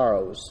our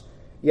sorrows,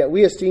 yet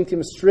we esteemed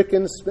him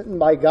stricken, smitten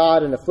by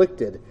God, and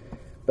afflicted.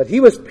 But he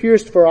was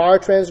pierced for our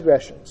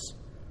transgressions.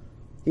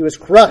 He was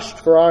crushed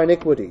for our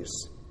iniquities.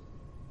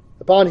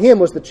 Upon him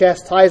was the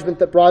chastisement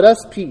that brought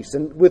us peace,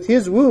 and with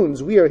his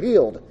wounds we are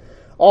healed.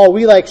 All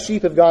we like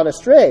sheep have gone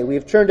astray. We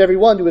have turned every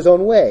one to his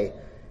own way,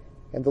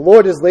 and the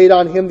Lord has laid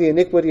on him the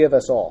iniquity of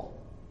us all.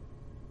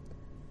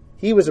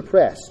 He was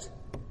oppressed,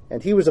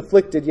 and he was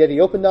afflicted, yet he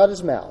opened not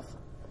his mouth.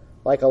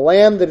 Like a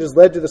lamb that is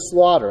led to the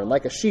slaughter, and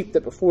like a sheep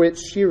that before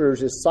its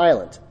shearers is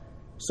silent,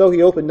 so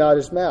he opened not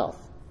his mouth.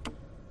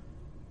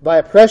 By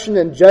oppression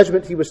and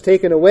judgment he was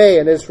taken away,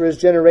 and as for his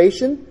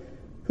generation,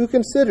 who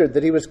considered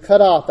that he was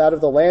cut off out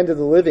of the land of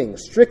the living,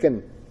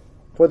 stricken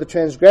for the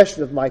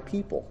transgression of my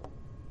people?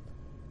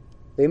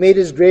 They made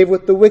his grave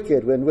with the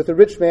wicked, and with a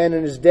rich man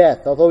in his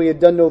death, although he had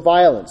done no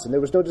violence, and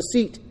there was no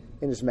deceit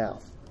in his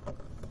mouth.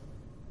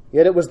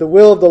 Yet it was the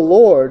will of the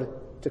Lord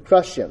to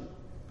crush him.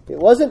 It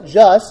wasn't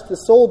just the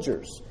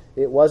soldiers.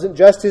 It wasn't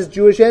just his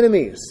Jewish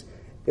enemies.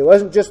 It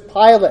wasn't just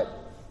Pilate,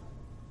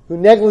 who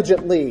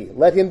negligently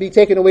let him be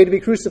taken away to be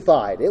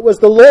crucified. It was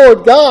the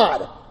Lord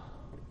God,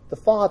 the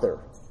Father,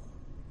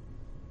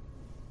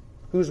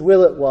 whose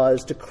will it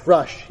was to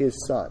crush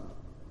his Son.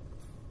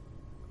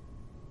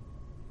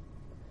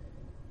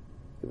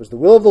 It was the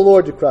will of the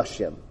Lord to crush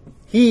him.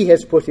 He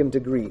has put him to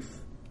grief.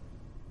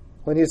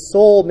 When his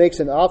soul makes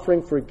an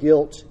offering for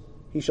guilt,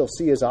 he shall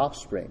see his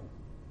offspring.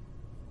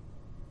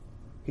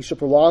 He shall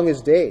prolong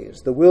his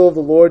days. The will of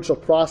the Lord shall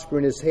prosper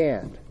in his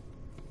hand.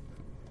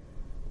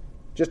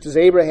 Just as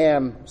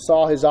Abraham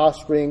saw his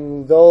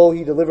offspring, though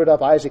he delivered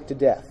up Isaac to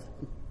death.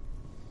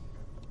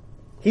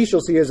 He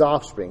shall see his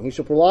offspring. He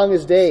shall prolong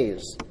his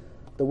days.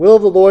 The will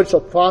of the Lord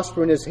shall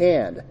prosper in his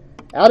hand.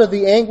 Out of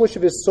the anguish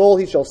of his soul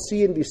he shall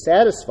see and be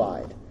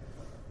satisfied.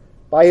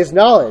 By his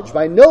knowledge,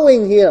 by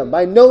knowing him,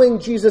 by knowing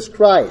Jesus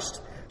Christ,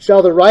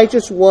 shall the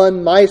righteous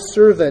one, my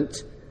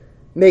servant,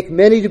 make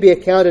many to be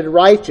accounted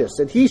righteous,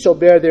 and he shall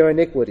bear their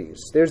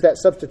iniquities. There's that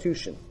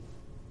substitution.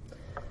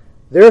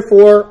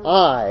 Therefore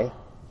I,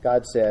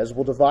 God says,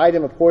 will divide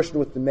him a portion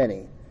with the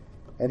many,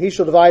 and he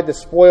shall divide the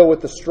spoil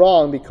with the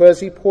strong, because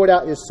he poured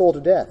out his soul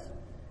to death,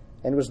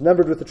 and was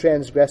numbered with the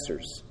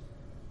transgressors.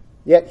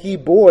 Yet he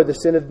bore the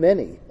sin of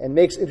many, and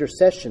makes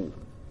intercession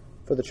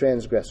for the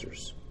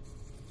transgressors.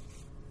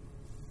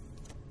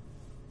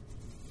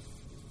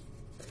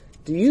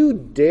 Do you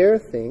dare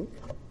think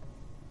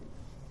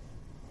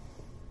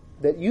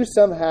that you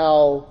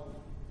somehow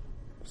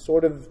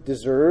sort of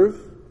deserve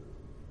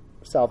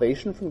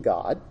salvation from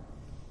God?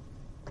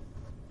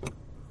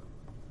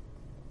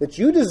 That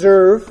you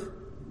deserve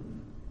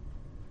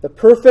the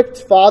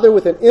perfect Father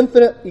with an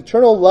infinite,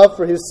 eternal love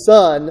for his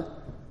Son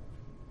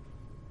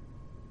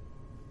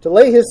to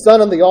lay his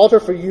Son on the altar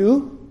for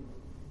you?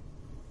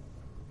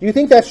 Do you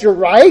think that's your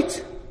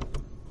right?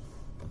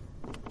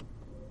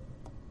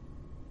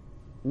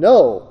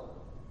 No.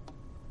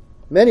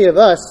 Many of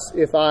us,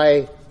 if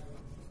I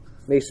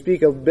may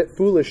speak a bit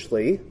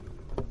foolishly,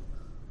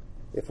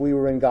 if we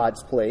were in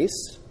God's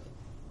place,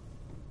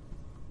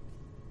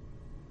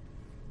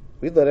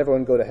 we'd let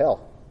everyone go to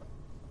hell.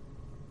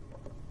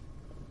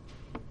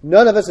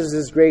 None of us is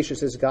as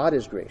gracious as God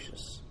is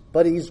gracious.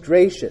 But he's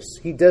gracious.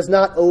 He does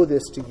not owe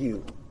this to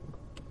you.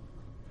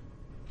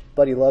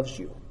 But he loves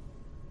you.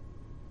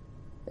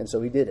 And so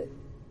he did it.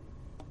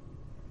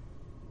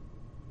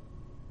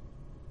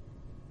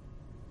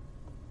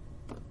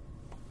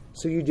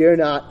 So you dare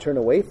not turn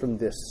away from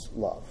this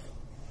love.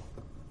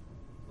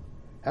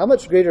 How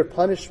much greater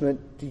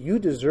punishment do you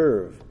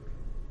deserve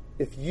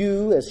if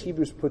you, as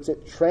Hebrews puts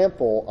it,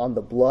 trample on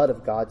the blood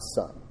of God's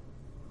Son?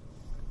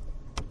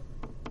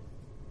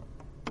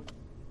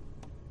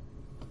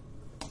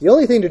 The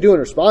only thing to do in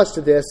response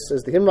to this,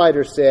 as the hymn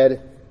writer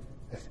said,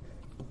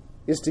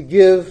 is to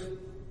give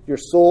your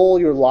soul,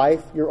 your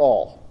life, your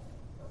all.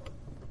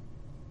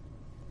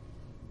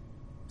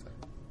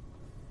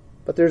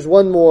 But there's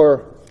one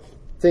more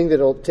thing that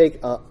will take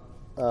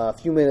a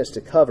few minutes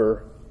to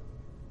cover.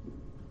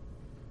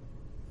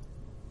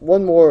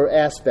 One more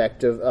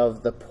aspect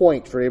of the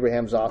point for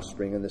Abraham's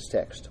offspring in this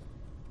text.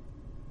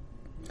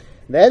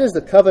 And that is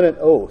the covenant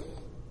oath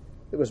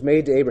that was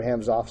made to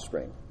Abraham's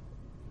offspring.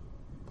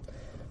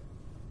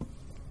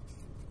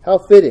 How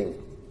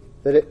fitting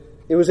that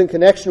it was in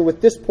connection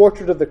with this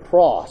portrait of the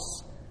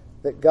cross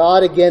that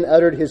God again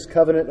uttered his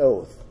covenant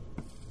oath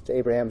to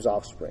Abraham's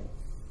offspring.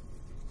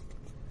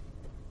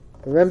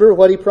 Remember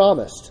what he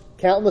promised.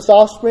 Countless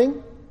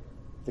offspring,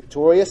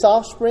 victorious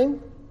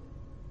offspring,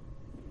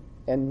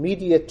 and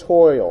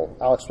mediatorial,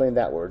 I'll explain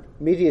that word,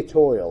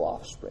 mediatorial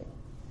offspring.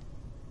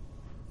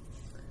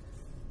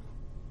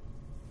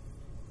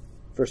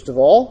 First of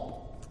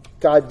all,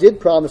 God did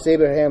promise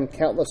Abraham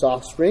countless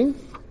offspring,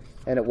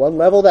 and at one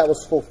level that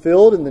was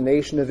fulfilled in the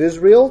nation of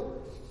Israel,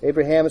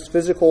 Abraham's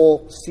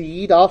physical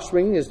seed,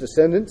 offspring, his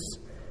descendants.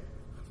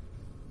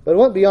 But it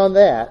went beyond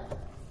that.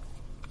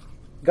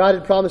 God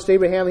had promised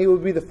Abraham he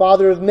would be the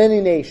father of many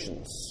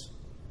nations.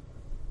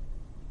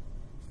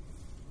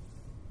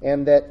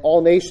 And that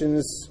all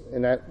nations,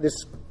 and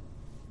this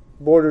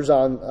borders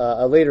on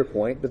a later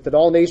point, but that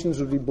all nations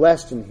would be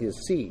blessed in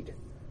his seed.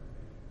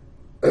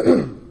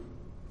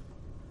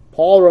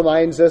 Paul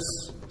reminds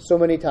us so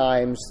many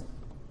times,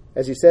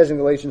 as he says in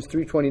Galatians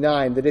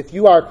 3:29, that if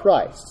you are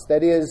Christ's,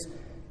 that is,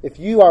 if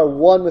you are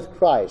one with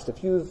Christ,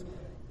 if you've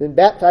been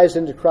baptized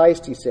into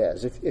Christ, he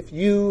says, if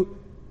you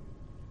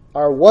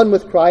are one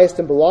with Christ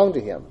and belong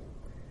to him,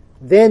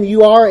 then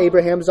you are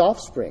Abraham's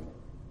offspring,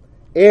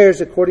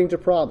 heirs according to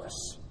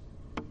promise.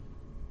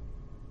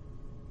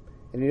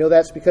 And you know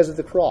that's because of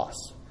the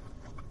cross.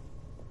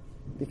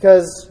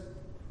 Because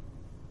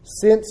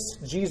since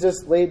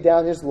Jesus laid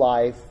down his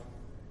life,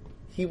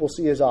 he will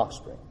see his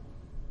offspring.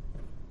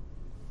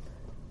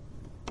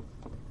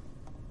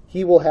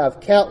 He will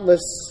have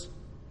countless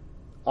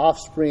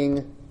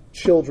offspring,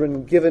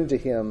 children given to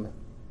him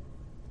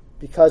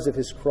because of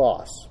his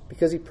cross,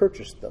 because he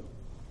purchased them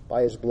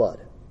by his blood.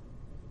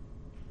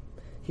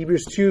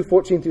 Hebrews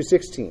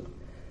 2:14-16.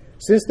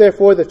 Since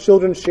therefore the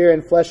children share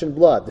in flesh and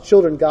blood, the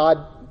children God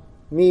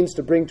means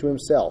to bring to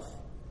himself.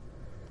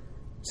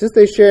 Since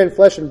they share in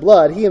flesh and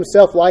blood, he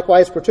himself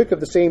likewise partook of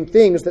the same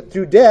things, that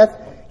through death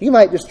he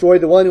might destroy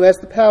the one who has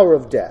the power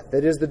of death,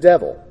 that is, the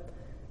devil,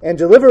 and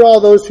deliver all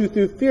those who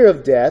through fear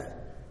of death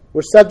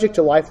were subject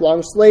to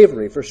lifelong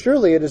slavery. For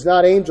surely it is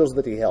not angels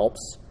that he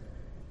helps.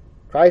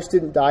 Christ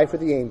didn't die for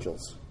the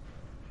angels,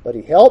 but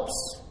he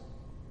helps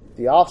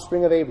the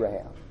offspring of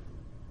Abraham.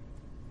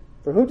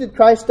 For whom did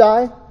Christ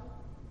die?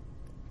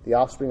 The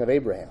offspring of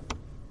Abraham.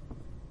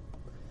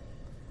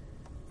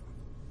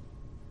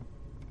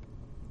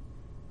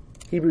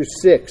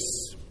 Hebrews 6,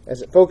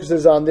 as it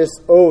focuses on this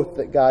oath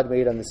that God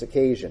made on this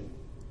occasion.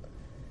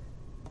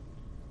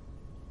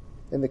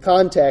 In the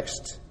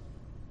context,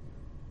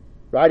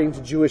 writing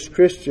to Jewish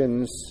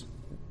Christians,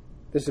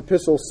 this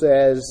epistle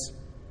says,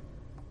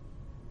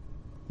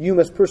 you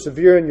must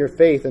persevere in your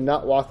faith and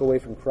not walk away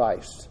from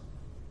Christ.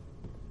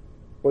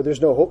 Or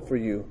there's no hope for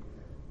you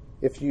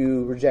if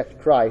you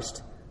reject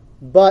Christ.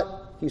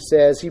 But, he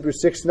says,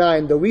 Hebrews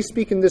 6:9, though we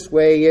speak in this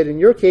way, yet in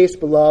your case,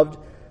 beloved,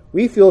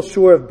 we feel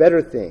sure of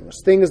better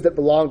things, things that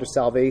belong to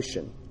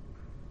salvation.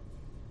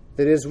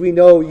 That is, we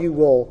know you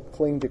will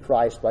cling to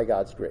Christ by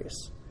God's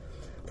grace.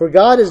 For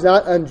God is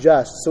not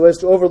unjust, so as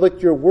to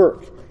overlook your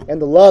work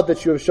and the love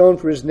that you have shown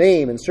for his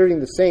name in serving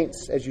the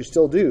saints as you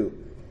still do.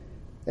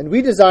 And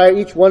we desire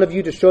each one of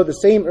you to show the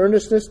same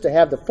earnestness, to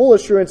have the full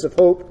assurance of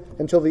hope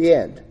until the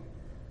end,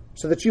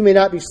 so that you may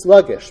not be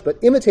sluggish, but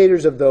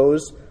imitators of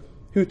those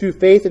who through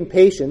faith and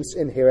patience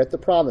inherit the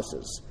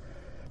promises.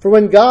 For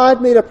when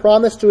God made a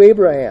promise to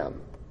Abraham,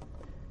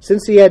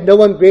 since he had no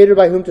one greater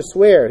by whom to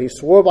swear, he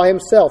swore by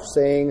himself,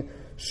 saying,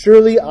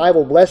 surely I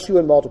will bless you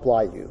and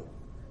multiply you.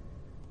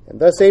 And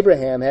thus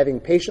Abraham, having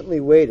patiently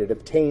waited,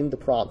 obtained the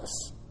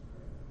promise.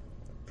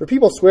 For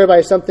people swear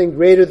by something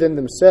greater than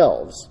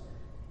themselves,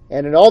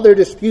 and in all their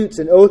disputes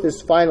an oath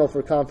is final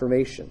for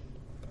confirmation.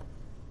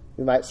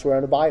 We might swear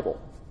on a Bible.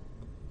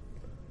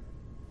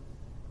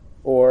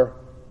 Or,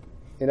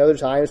 in other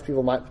times,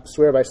 people might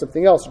swear by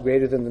something else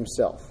greater than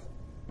themselves.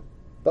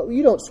 But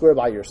you don't swear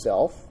by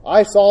yourself.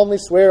 I solemnly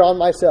swear on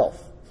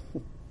myself.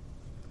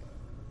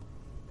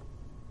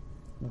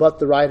 But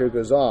the writer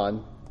goes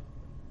on.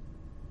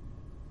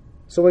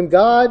 So when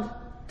God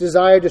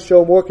desired to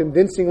show more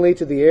convincingly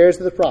to the heirs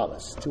of the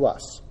promise, to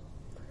us,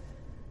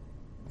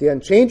 the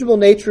unchangeable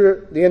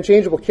nature, the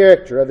unchangeable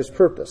character of his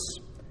purpose,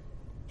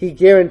 he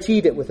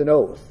guaranteed it with an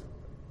oath,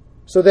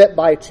 so that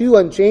by two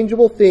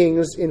unchangeable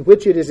things in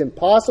which it is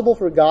impossible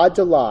for God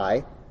to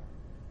lie,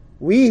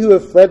 we who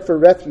have fled for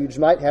refuge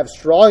might have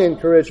strong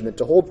encouragement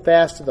to hold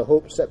fast to the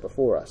hope set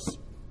before us.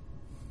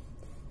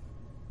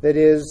 That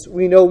is,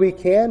 we know we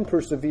can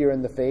persevere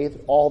in the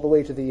faith all the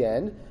way to the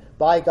end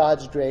by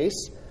God's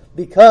grace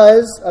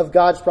because of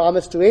God's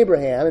promise to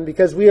Abraham and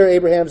because we are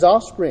Abraham's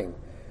offspring.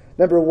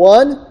 Number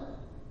one,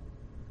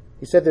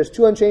 he said there's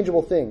two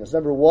unchangeable things.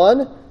 Number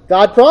one,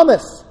 God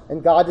promised,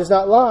 and God does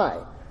not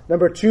lie.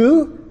 Number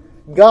two,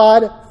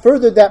 God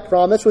furthered that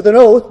promise with an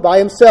oath by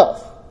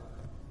himself.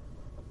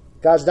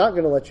 God's not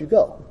going to let you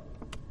go.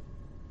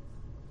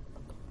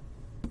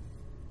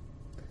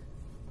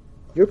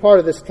 You're part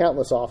of this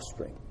countless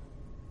offspring.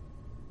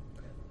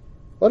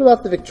 What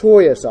about the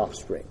victorious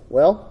offspring?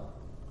 Well,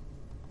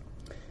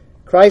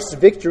 Christ's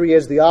victory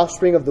as the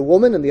offspring of the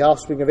woman and the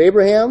offspring of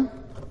Abraham,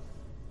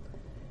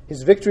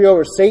 his victory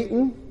over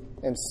Satan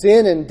and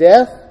sin and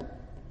death,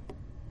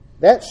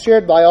 that's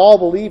shared by all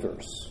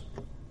believers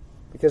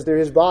because they're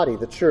his body,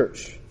 the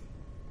church.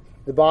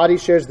 The body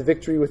shares the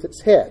victory with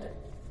its head.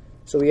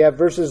 So we have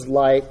verses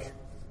like,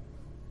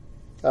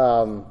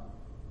 I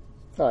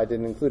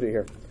didn't include it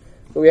here,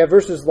 but we have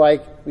verses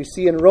like we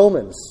see in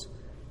Romans,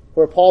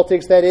 where Paul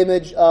takes that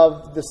image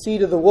of the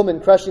seed of the woman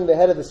crushing the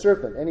head of the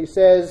serpent, and he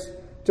says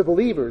to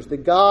believers, the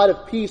God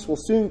of peace will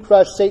soon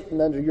crush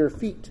Satan under your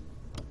feet.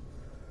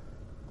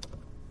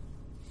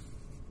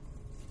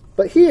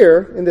 But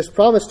here, in this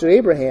promise to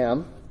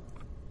Abraham,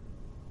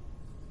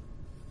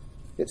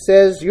 it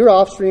says, your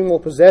offspring will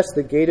possess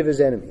the gate of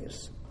his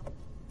enemies.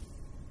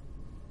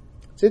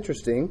 It's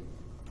interesting.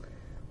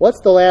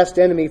 What's the last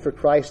enemy for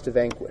Christ to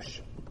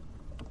vanquish?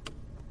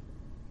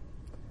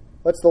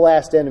 What's the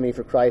last enemy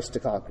for Christ to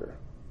conquer?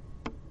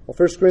 Well,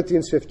 1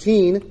 Corinthians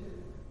 15,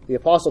 the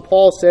Apostle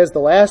Paul says the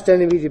last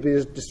enemy to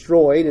be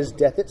destroyed is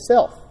death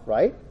itself,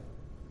 right?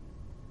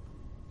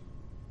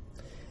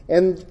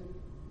 And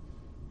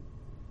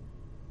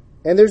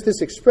there's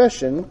this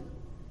expression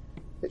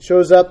that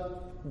shows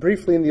up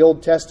briefly in the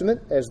Old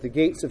Testament as the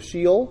gates of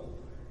Sheol.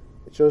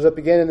 It shows up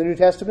again in the New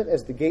Testament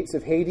as the gates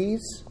of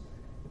Hades.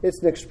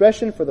 It's an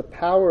expression for the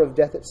power of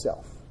death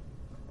itself.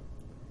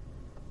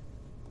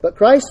 But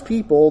Christ's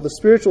people, the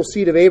spiritual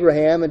seed of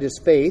Abraham and his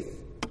faith,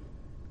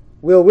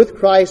 will with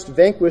Christ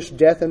vanquish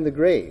death and the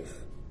grave.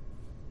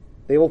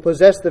 They will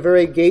possess the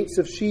very gates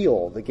of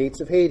Sheol, the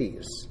gates of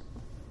Hades.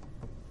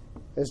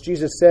 As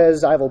Jesus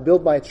says, I will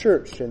build my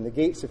church, and the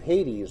gates of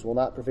Hades will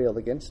not prevail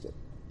against it.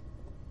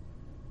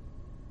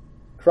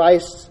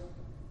 Christ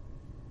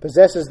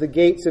possesses the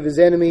gates of his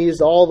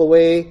enemies all the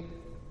way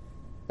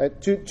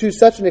to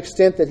such an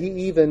extent that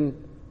he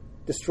even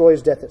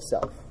destroys death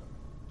itself.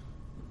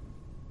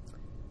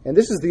 And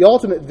this is the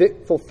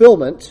ultimate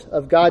fulfillment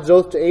of God's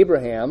oath to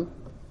Abraham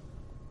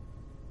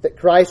that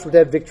Christ would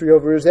have victory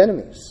over his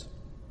enemies.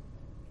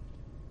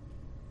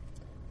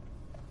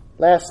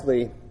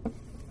 Lastly,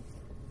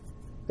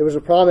 there was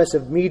a promise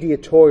of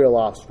mediatorial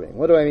offspring.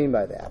 What do I mean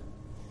by that?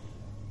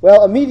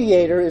 Well, a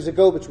mediator is a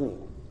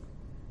go-between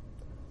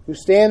who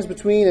stands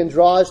between and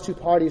draws two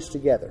parties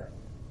together.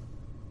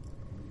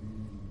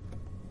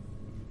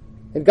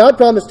 And God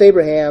promised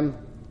Abraham,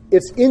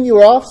 it's in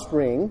your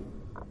offspring,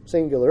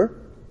 singular,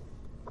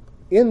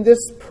 in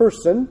this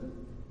person,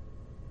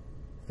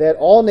 that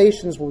all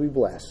nations will be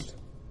blessed.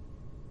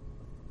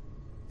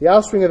 The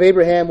offspring of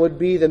Abraham would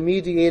be the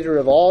mediator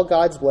of all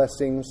God's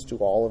blessings to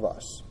all of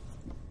us.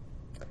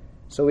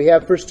 So we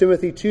have 1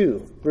 Timothy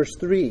 2, verse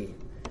 3.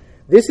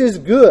 This is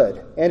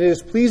good, and it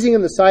is pleasing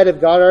in the sight of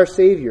God our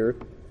Savior,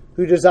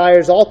 who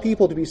desires all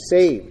people to be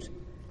saved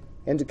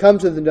and to come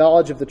to the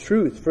knowledge of the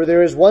truth. For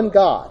there is one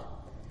God,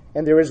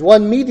 and there is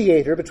one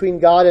mediator between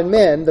God and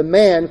men, the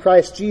man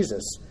Christ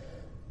Jesus,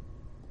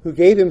 who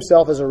gave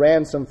himself as a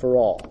ransom for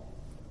all,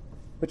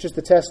 which is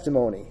the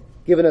testimony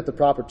given at the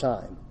proper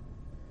time.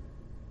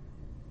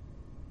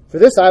 For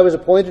this I was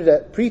appointed a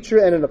preacher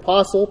and an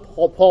apostle.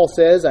 Paul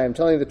says, I am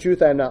telling the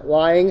truth, I am not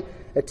lying,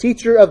 a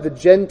teacher of the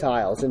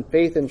Gentiles in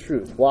faith and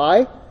truth.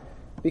 Why?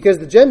 Because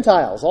the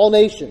Gentiles, all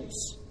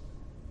nations,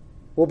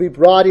 will be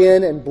brought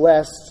in and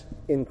blessed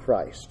in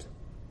Christ.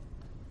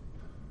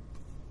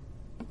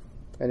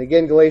 And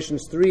again,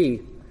 Galatians 3,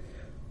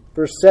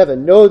 verse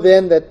 7. Know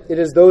then that it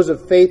is those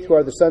of faith who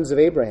are the sons of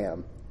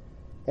Abraham.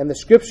 And the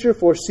Scripture,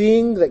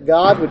 foreseeing that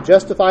God would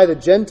justify the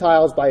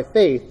Gentiles by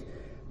faith,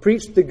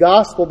 preached the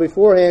gospel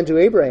beforehand to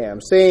Abraham,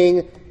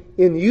 saying,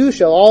 in you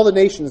shall all the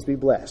nations be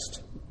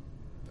blessed.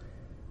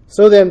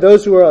 So then,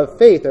 those who are of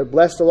faith are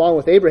blessed along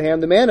with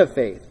Abraham, the man of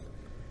faith.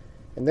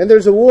 And then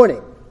there's a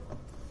warning.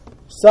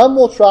 Some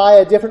will try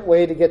a different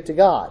way to get to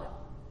God.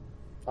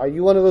 Are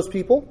you one of those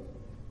people?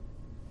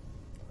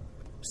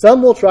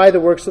 Some will try the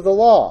works of the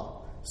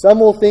law. Some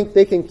will think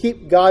they can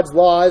keep God's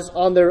laws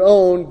on their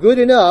own good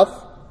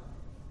enough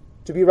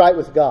to be right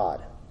with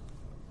God.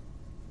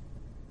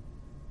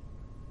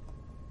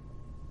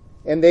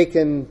 And they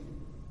can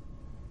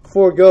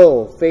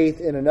forego faith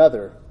in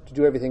another to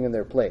do everything in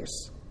their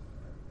place.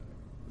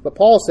 But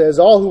Paul says,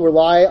 all who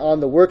rely on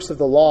the works of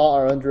the law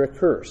are under a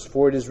curse,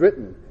 for it is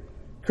written,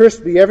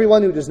 cursed be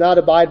everyone who does not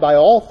abide by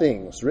all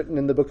things written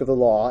in the book of the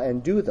law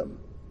and do them.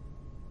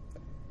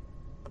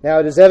 Now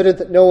it is evident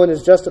that no one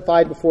is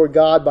justified before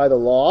God by the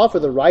law, for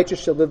the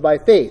righteous shall live by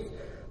faith.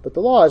 But the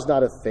law is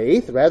not of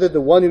faith, rather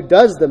the one who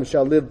does them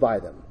shall live by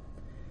them.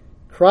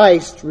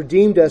 Christ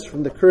redeemed us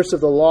from the curse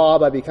of the law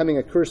by becoming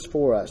a curse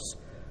for us.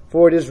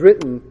 For it is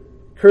written,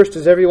 cursed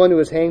is everyone who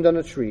is hanged on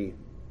a tree.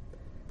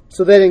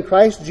 So that in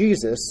Christ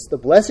Jesus, the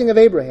blessing of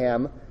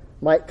Abraham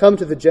might come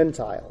to the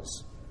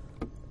Gentiles,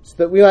 so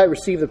that we might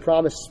receive the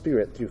promised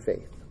Spirit through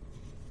faith.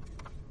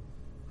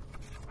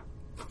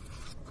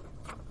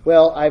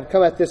 Well, I've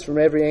come at this from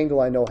every angle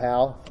I know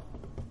how,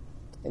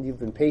 and you've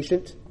been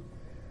patient.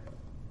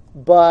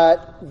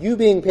 But you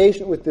being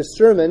patient with this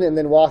sermon and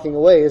then walking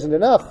away isn't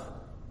enough.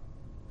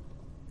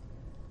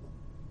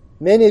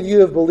 Many of you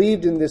have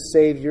believed in this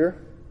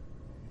Savior,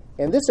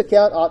 and this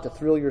account ought to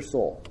thrill your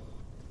soul.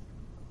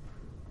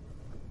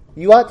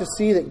 You ought to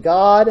see that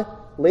God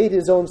laid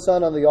his own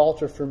Son on the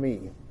altar for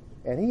me,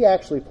 and he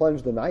actually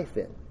plunged the knife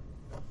in.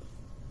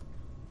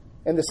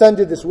 And the Son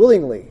did this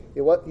willingly.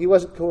 He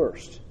wasn't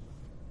coerced.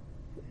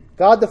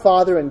 God the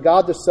Father and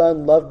God the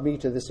Son loved me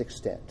to this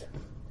extent.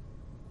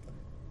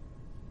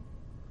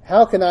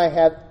 How can I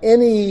have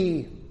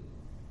any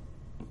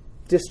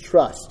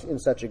distrust in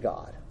such a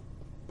God?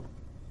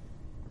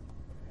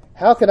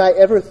 How can I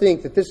ever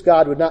think that this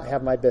God would not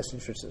have my best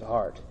interests at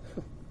heart?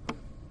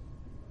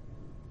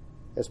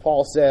 As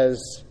Paul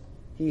says,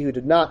 he who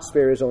did not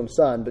spare his own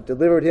Son, but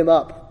delivered him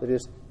up, that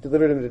is,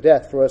 delivered him to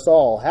death for us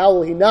all, how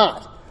will he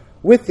not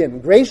with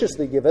him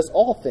graciously give us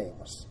all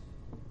things?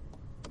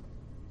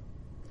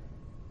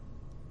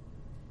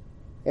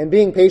 And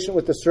being patient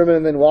with the sermon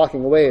and then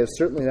walking away is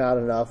certainly not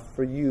enough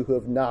for you who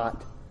have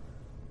not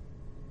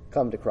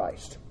come to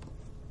Christ.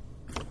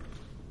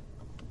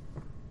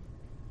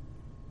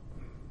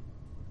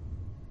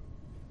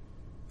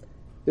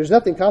 There's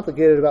nothing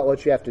complicated about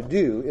what you have to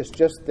do. It's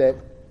just that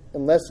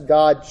unless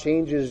God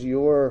changes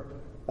your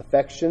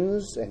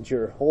affections and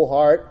your whole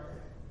heart,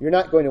 you're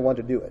not going to want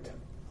to do it.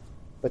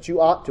 But you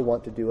ought to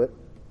want to do it.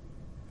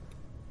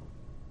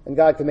 And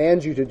God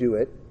commands you to do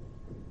it.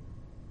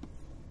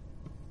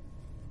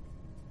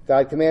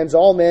 God commands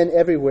all men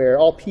everywhere,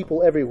 all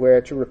people everywhere,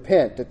 to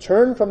repent, to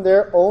turn from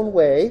their own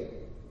way,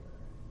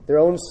 their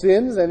own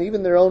sins, and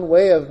even their own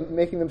way of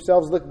making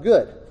themselves look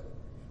good.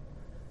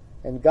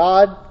 And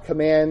God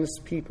commands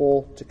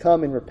people to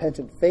come in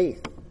repentant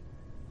faith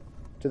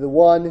to the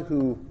one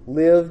who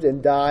lived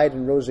and died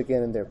and rose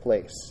again in their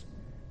place.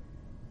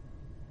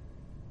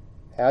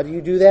 How do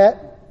you do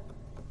that?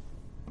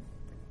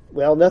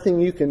 Well, nothing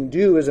you can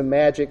do is a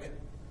magic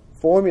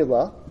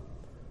formula.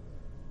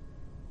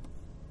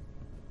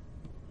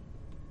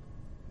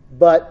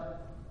 But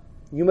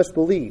you must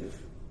believe.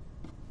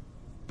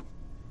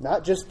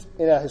 Not just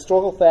in a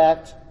historical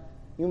fact,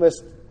 you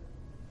must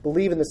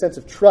believe in the sense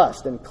of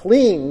trust and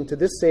cling to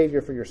this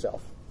Savior for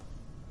yourself.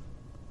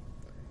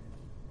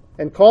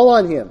 And call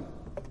on Him.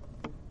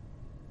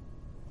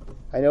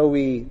 I know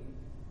we've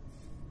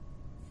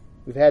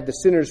had the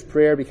sinner's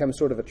prayer become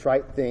sort of a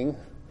trite thing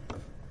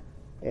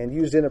and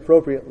used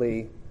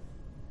inappropriately.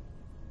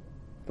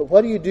 But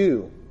what do you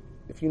do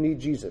if you need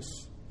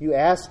Jesus? You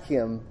ask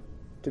Him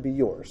to be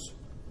yours.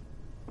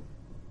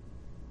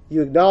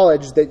 You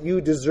acknowledge that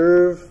you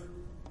deserve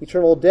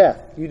eternal death.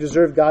 You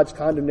deserve God's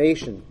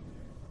condemnation.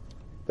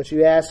 But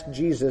you ask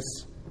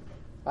Jesus,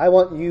 I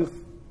want you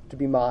to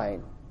be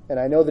mine. And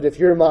I know that if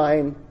you're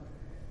mine,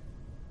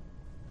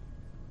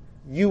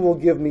 you will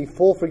give me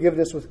full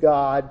forgiveness with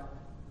God.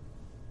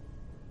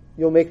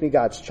 You'll make me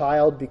God's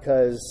child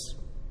because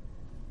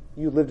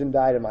you lived and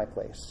died in my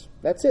place.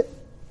 That's it.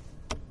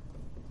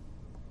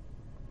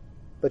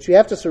 But you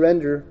have to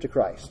surrender to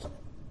Christ.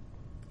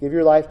 Give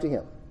your life to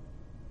Him.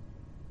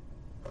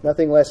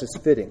 Nothing less is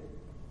fitting.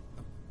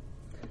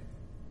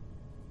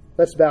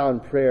 Let's bow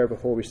in prayer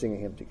before we sing a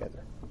hymn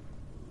together.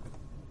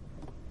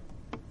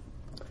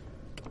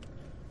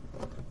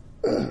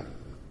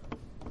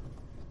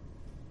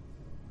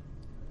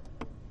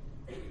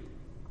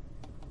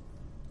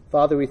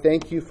 Father, we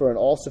thank you for an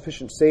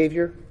all-sufficient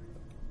Savior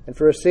and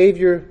for a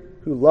Savior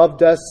who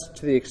loved us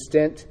to the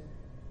extent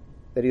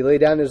that He laid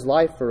down His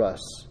life for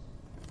us.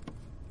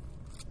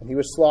 And He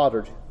was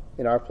slaughtered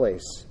in our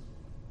place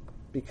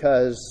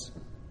because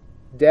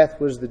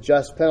death was the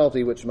just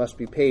penalty which must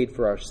be paid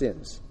for our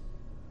sins.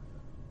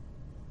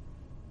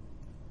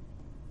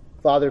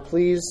 Father,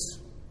 please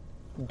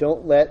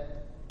don't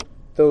let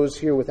those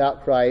here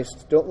without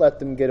Christ, don't let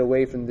them get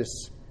away from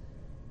this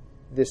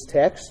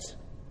text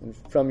and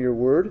from your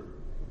word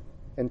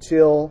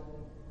until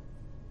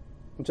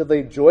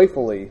they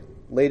joyfully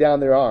lay down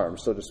their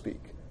arms, so to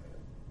speak,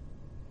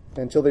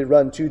 until they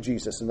run to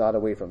Jesus and not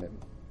away from Him.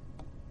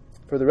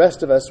 For the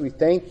rest of us, we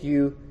thank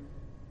you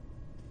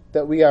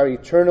that we are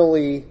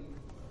eternally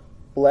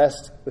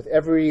blessed with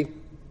every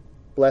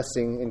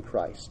blessing in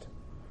Christ.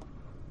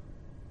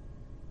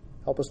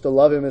 Help us to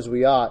love Him as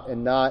we ought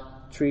and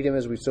not treat Him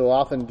as we so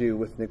often do,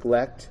 with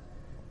neglect,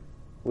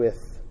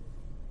 with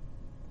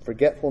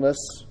forgetfulness.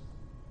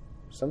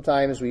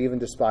 Sometimes we even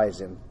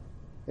despise Him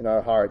in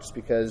our hearts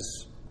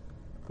because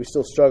we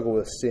still struggle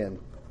with sin.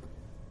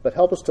 But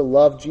help us to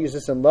love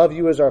Jesus and love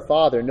you as our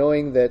Father,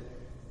 knowing that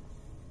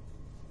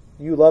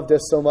you loved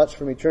us so much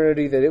from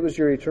eternity that it was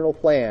your eternal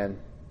plan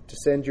to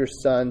send your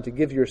Son, to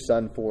give your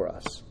Son for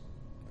us.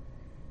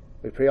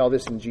 We pray all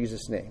this in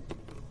Jesus' name.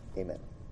 Amen.